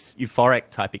have this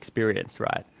euphoric type experience,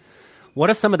 right? What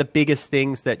are some of the biggest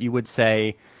things that you would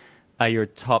say are your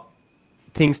top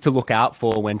things to look out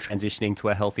for when transitioning to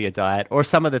a healthier diet, or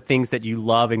some of the things that you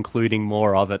love including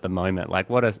more of at the moment? Like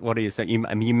what are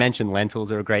you mentioned lentils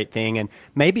are a great thing, and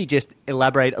maybe just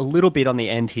elaborate a little bit on the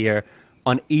end here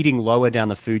on eating lower down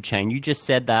the food chain. You just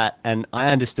said that, and I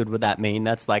understood what that means.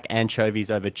 That's like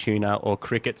anchovies over tuna or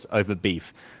crickets over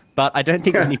beef. But I don't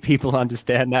think many people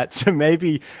understand that. So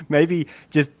maybe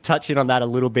just touch in on that a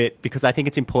little bit, because I think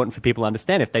it's important for people to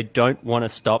understand if they don't want to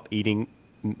stop eating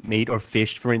meat or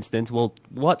fish, for instance, well,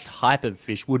 what type of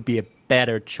fish would be a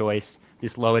better choice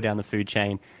this lower down the food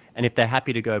chain? And if they're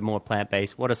happy to go more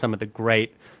plant-based, what are some of the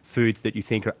great foods that you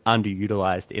think are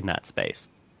underutilized in that space?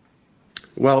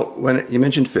 Well, when you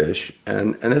mentioned fish,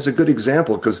 and that's a good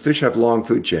example because fish have long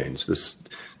food chains. This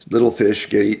little fish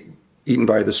get eaten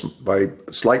by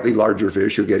slightly larger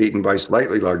fish who get eaten by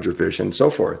slightly larger fish and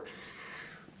so forth.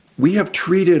 We have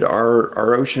treated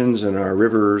our oceans and our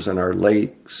rivers and our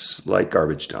lakes like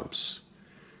garbage dumps.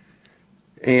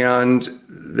 And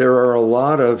there are a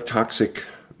lot of toxic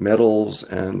metals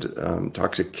and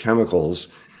toxic chemicals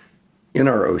in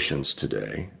our oceans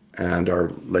today and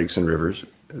our lakes and rivers.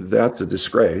 That's a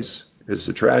disgrace. It's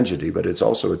a tragedy, but it's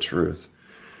also a truth.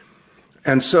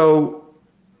 And so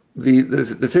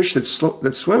the fish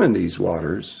that swim in these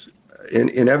waters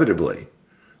inevitably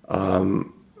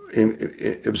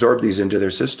absorb these into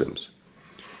their systems.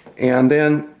 And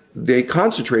then they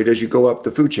concentrate as you go up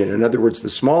the food chain. In other words, the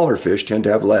smaller fish tend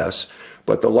to have less,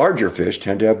 but the larger fish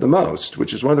tend to have the most,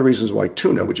 which is one of the reasons why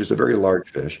tuna, which is a very large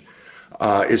fish,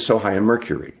 is so high in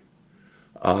mercury.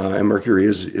 And mercury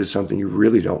is something you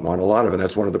really don't want a lot of. And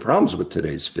that's one of the problems with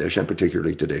today's fish, and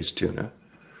particularly today's tuna.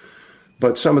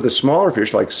 But some of the smaller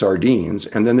fish, like sardines,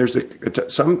 and then there's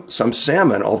some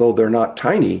salmon, although they're not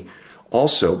tiny,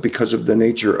 also because of the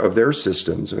nature of their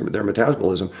systems and their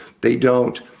metabolism, they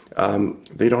don't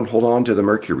hold on to the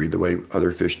mercury the way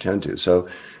other fish tend to. So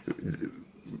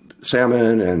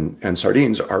salmon and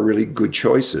sardines are really good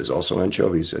choices. Also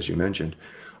anchovies, as you mentioned,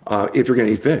 if you're going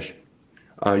to eat fish.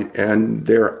 And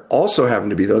there also happen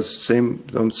to be those same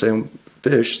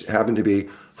fish happen to be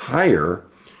higher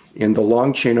in the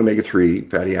long chain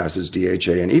omega-3 fatty acids,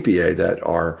 DHA and EPA, that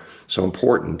are so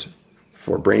important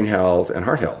for brain health and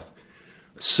heart health.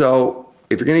 So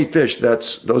if you're going to eat fish,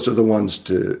 those are the ones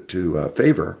to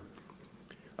favor.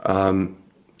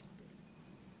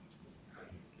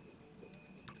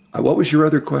 What was your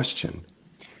other question?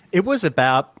 It was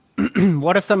about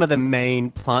what are some of the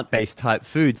main plant-based type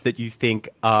foods that you think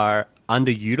are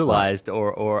underutilized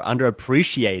or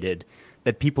underappreciated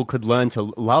that people could learn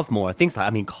to love more? Things like, I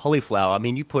mean, cauliflower. I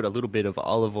mean, you put a little bit of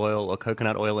olive oil or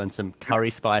coconut oil and some curry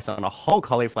spice on a whole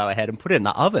cauliflower head and put it in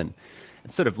the oven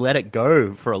and sort of let it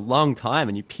go for a long time,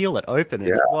 and you peel it open and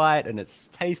it's white and it's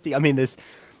tasty. I mean,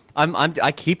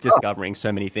 I keep discovering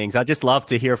so many things. I just love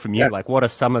to hear from you. Like, what are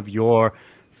some of your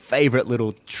favorite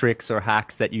little tricks or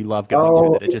hacks that you love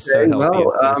going to that are just so healthy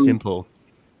and so simple?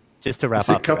 Just to wrap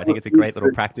up, I think it's a great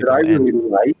little practical that I really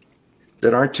like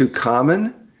that aren't too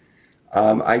common.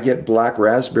 I get black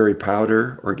raspberry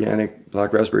powder, organic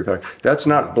black raspberry powder. That's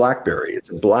not blackberry. It's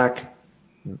a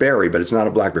blackberry, but it's not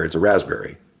a blackberry. It's a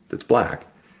raspberry that's black.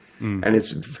 And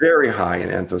it's very high in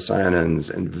anthocyanins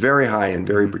and very high in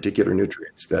very particular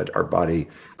nutrients that our body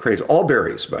craves. All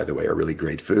berries, by the way, are really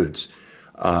great foods.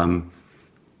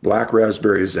 Black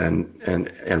raspberries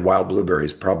and wild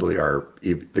blueberries probably are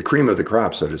the cream of the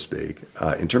crop, so to speak,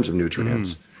 in terms of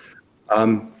nutrients.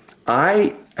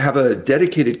 I have a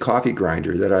dedicated coffee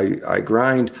grinder that I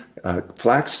grind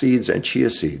flax seeds and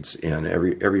chia seeds in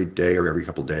every day or every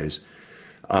couple of days.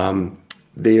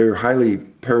 They are highly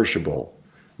perishable.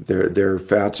 Their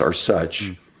fats are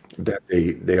such that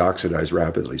they oxidize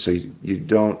rapidly. So you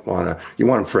want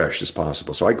them fresh as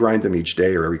possible. So I grind them each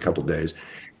day or every couple of days,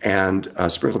 and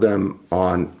sprinkle them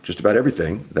on just about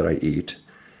everything that I eat.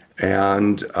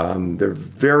 And they're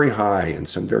very high in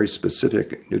some very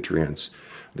specific nutrients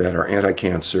that are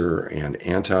anti-cancer and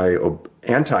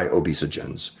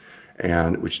anti-obesogens,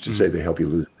 and which to say they help you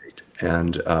lose weight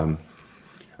and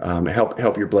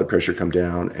help your blood pressure come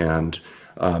down and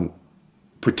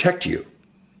protect you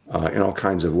in all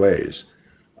kinds of ways.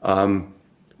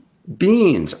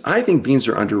 Beans, I think beans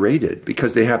are underrated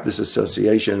because they have this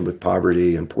association with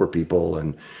poverty and poor people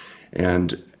and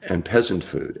peasant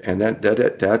food, and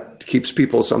that keeps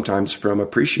people sometimes from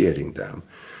appreciating them.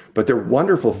 But they're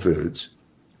wonderful foods,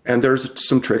 and there's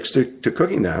some tricks to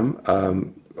cooking them.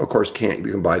 Of course, you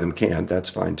can buy them canned. That's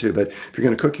fine too. But if you're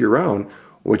going to cook your own,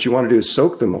 what you want to do is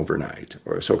soak them overnight,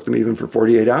 or soak them even for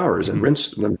 48 hours, and rinse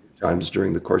them times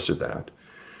during the course of that,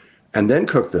 and then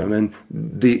cook them. And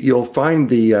you'll find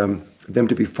them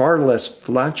to be far less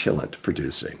flatulent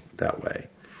producing that way,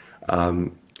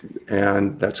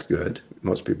 and that's good.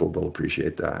 Most people will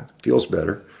appreciate that. Feels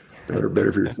better for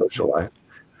your social life.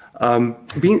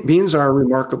 Beans are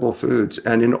remarkable foods,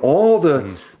 and in all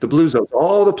the blue zones,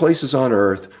 all the places on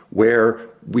Earth where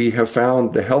we have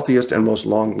found the healthiest and most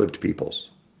long-lived peoples,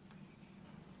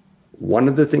 one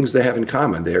of the things they have in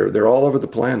common, they're all over the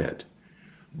planet,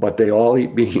 but they all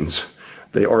eat beans.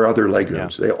 Or other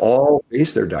legumes. Yeah. They all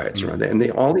base their diets around that, and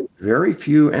they all eat very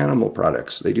few animal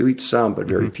products. They do eat some, but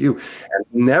very few, and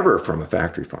never from a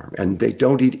factory farm. And they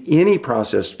don't eat any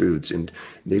processed foods, and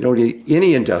they don't eat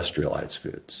any industrialized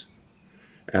foods.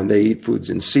 And they eat foods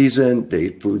in season. They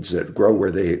eat foods that grow where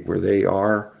they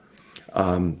are.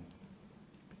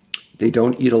 They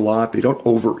don't eat a lot. They don't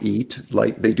overeat.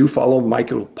 Like they do follow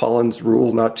Michael Pollan's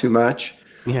rule, not too much.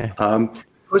 Yeah.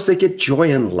 Because they get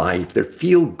joy in life, they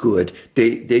feel good,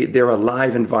 they're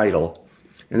alive and vital,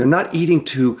 and they're not eating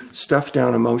to stuff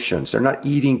down emotions. They're not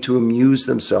eating to amuse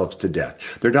themselves to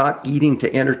death. They're not eating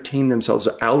to entertain themselves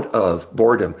out of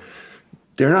boredom.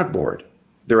 They're not bored.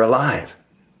 They're alive,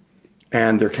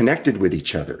 and they're connected with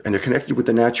each other, and they're connected with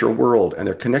the natural world, and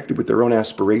they're connected with their own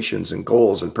aspirations and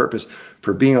goals and purpose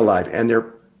for being alive, and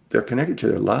they're connected to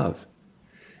their love,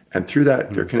 and through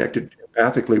that they're connected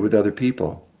empathically with other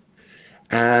people.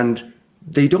 And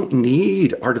they don't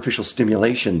need artificial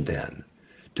stimulation then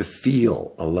to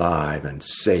feel alive and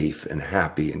safe and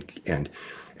happy and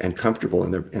comfortable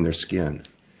in their skin.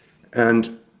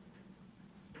 And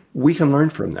we can learn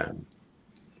from them.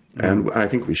 And I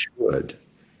think we should.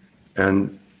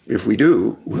 And if we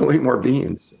do, we'll eat more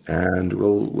beans and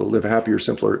we'll live happier,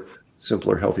 simpler,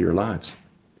 healthier lives.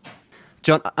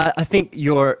 John, I think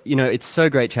it's so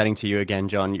great chatting to you again,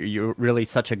 John. You're really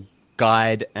such a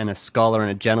guide and a scholar and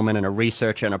a gentleman and a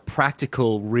researcher and a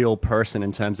practical, real person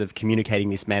in terms of communicating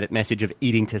this message of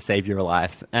eating to save your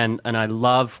life. And I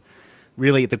love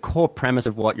really the core premise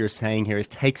of what you're saying here is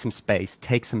take some space,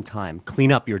 take some time,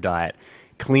 clean up your diet,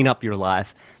 clean up your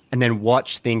life, and then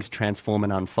watch things transform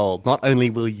and unfold. Not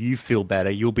only will you feel better,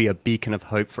 you'll be a beacon of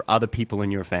hope for other people in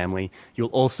your family. You'll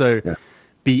also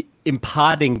be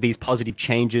imparting these positive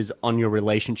changes on your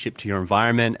relationship to your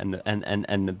environment and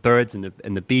the birds and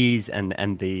the bees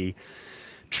and the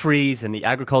trees and the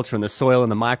agriculture and the soil and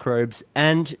the microbes.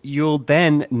 And you'll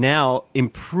then now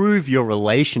improve your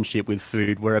relationship with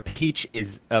food, where a peach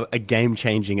is a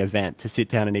game-changing event to sit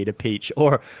down and eat a peach,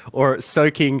 or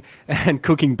soaking and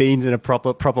cooking beans in a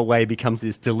proper way becomes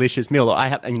this delicious meal. Or I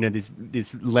have,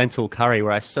 this lentil curry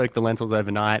where I soak the lentils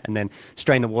overnight and then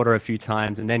strain the water a few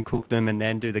times and then cook them and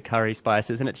then do the curry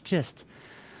spices. And it's just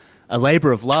a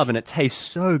labor of love, and it tastes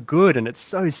so good, and it's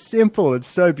so simple, it's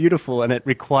so beautiful, and it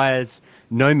requires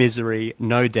no misery,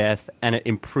 no death, and it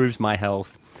improves my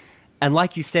health. And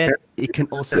like you said, it can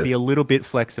also be a little bit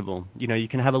flexible. You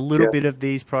can have a little bit of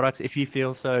these products if you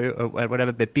feel so, or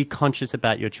whatever, but be conscious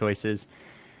about your choices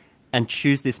and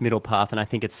choose this middle path. And I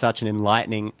think it's such an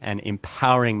enlightening and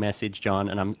empowering message, John,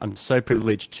 and I'm so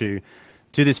privileged to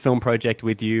do this film project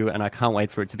with you, and I can't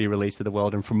wait for it to be released to the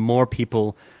world and for more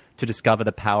people to discover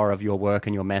the power of your work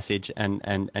and your message,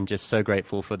 and just so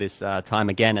grateful for this time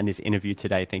again and this interview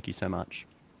today. Thank you so much.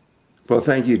 Well,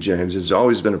 thank you, James. It's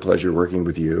always been a pleasure working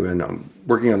with you, and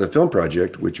working on the film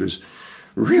project, which was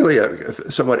really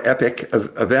a somewhat epic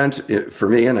event for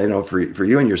me, and I know for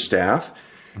you and your staff,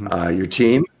 your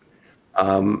team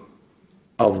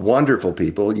of wonderful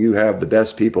people. You have the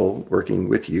best people working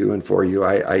with you and for you.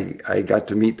 I got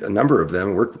to meet a number of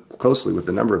them, work closely with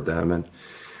a number of them, and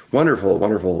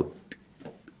wonderful,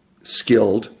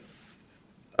 skilled,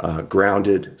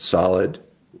 grounded, solid,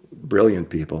 brilliant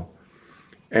people,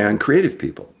 and creative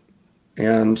people.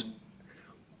 And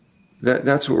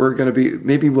that's what we're going to be.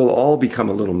 Maybe we'll all become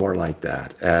a little more like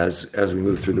that as we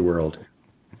move through the world.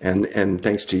 And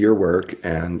thanks to your work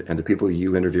and the people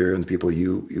you interview and the people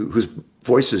whose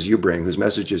voices you bring, whose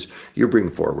messages you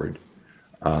bring forward,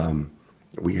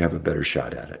 we have a better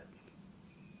shot at it.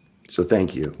 So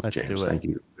thank you, James. Thank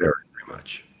you very, very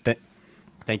much.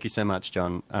 Thank you so much,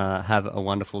 John. Have a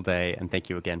wonderful day, and thank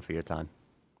you again for your time.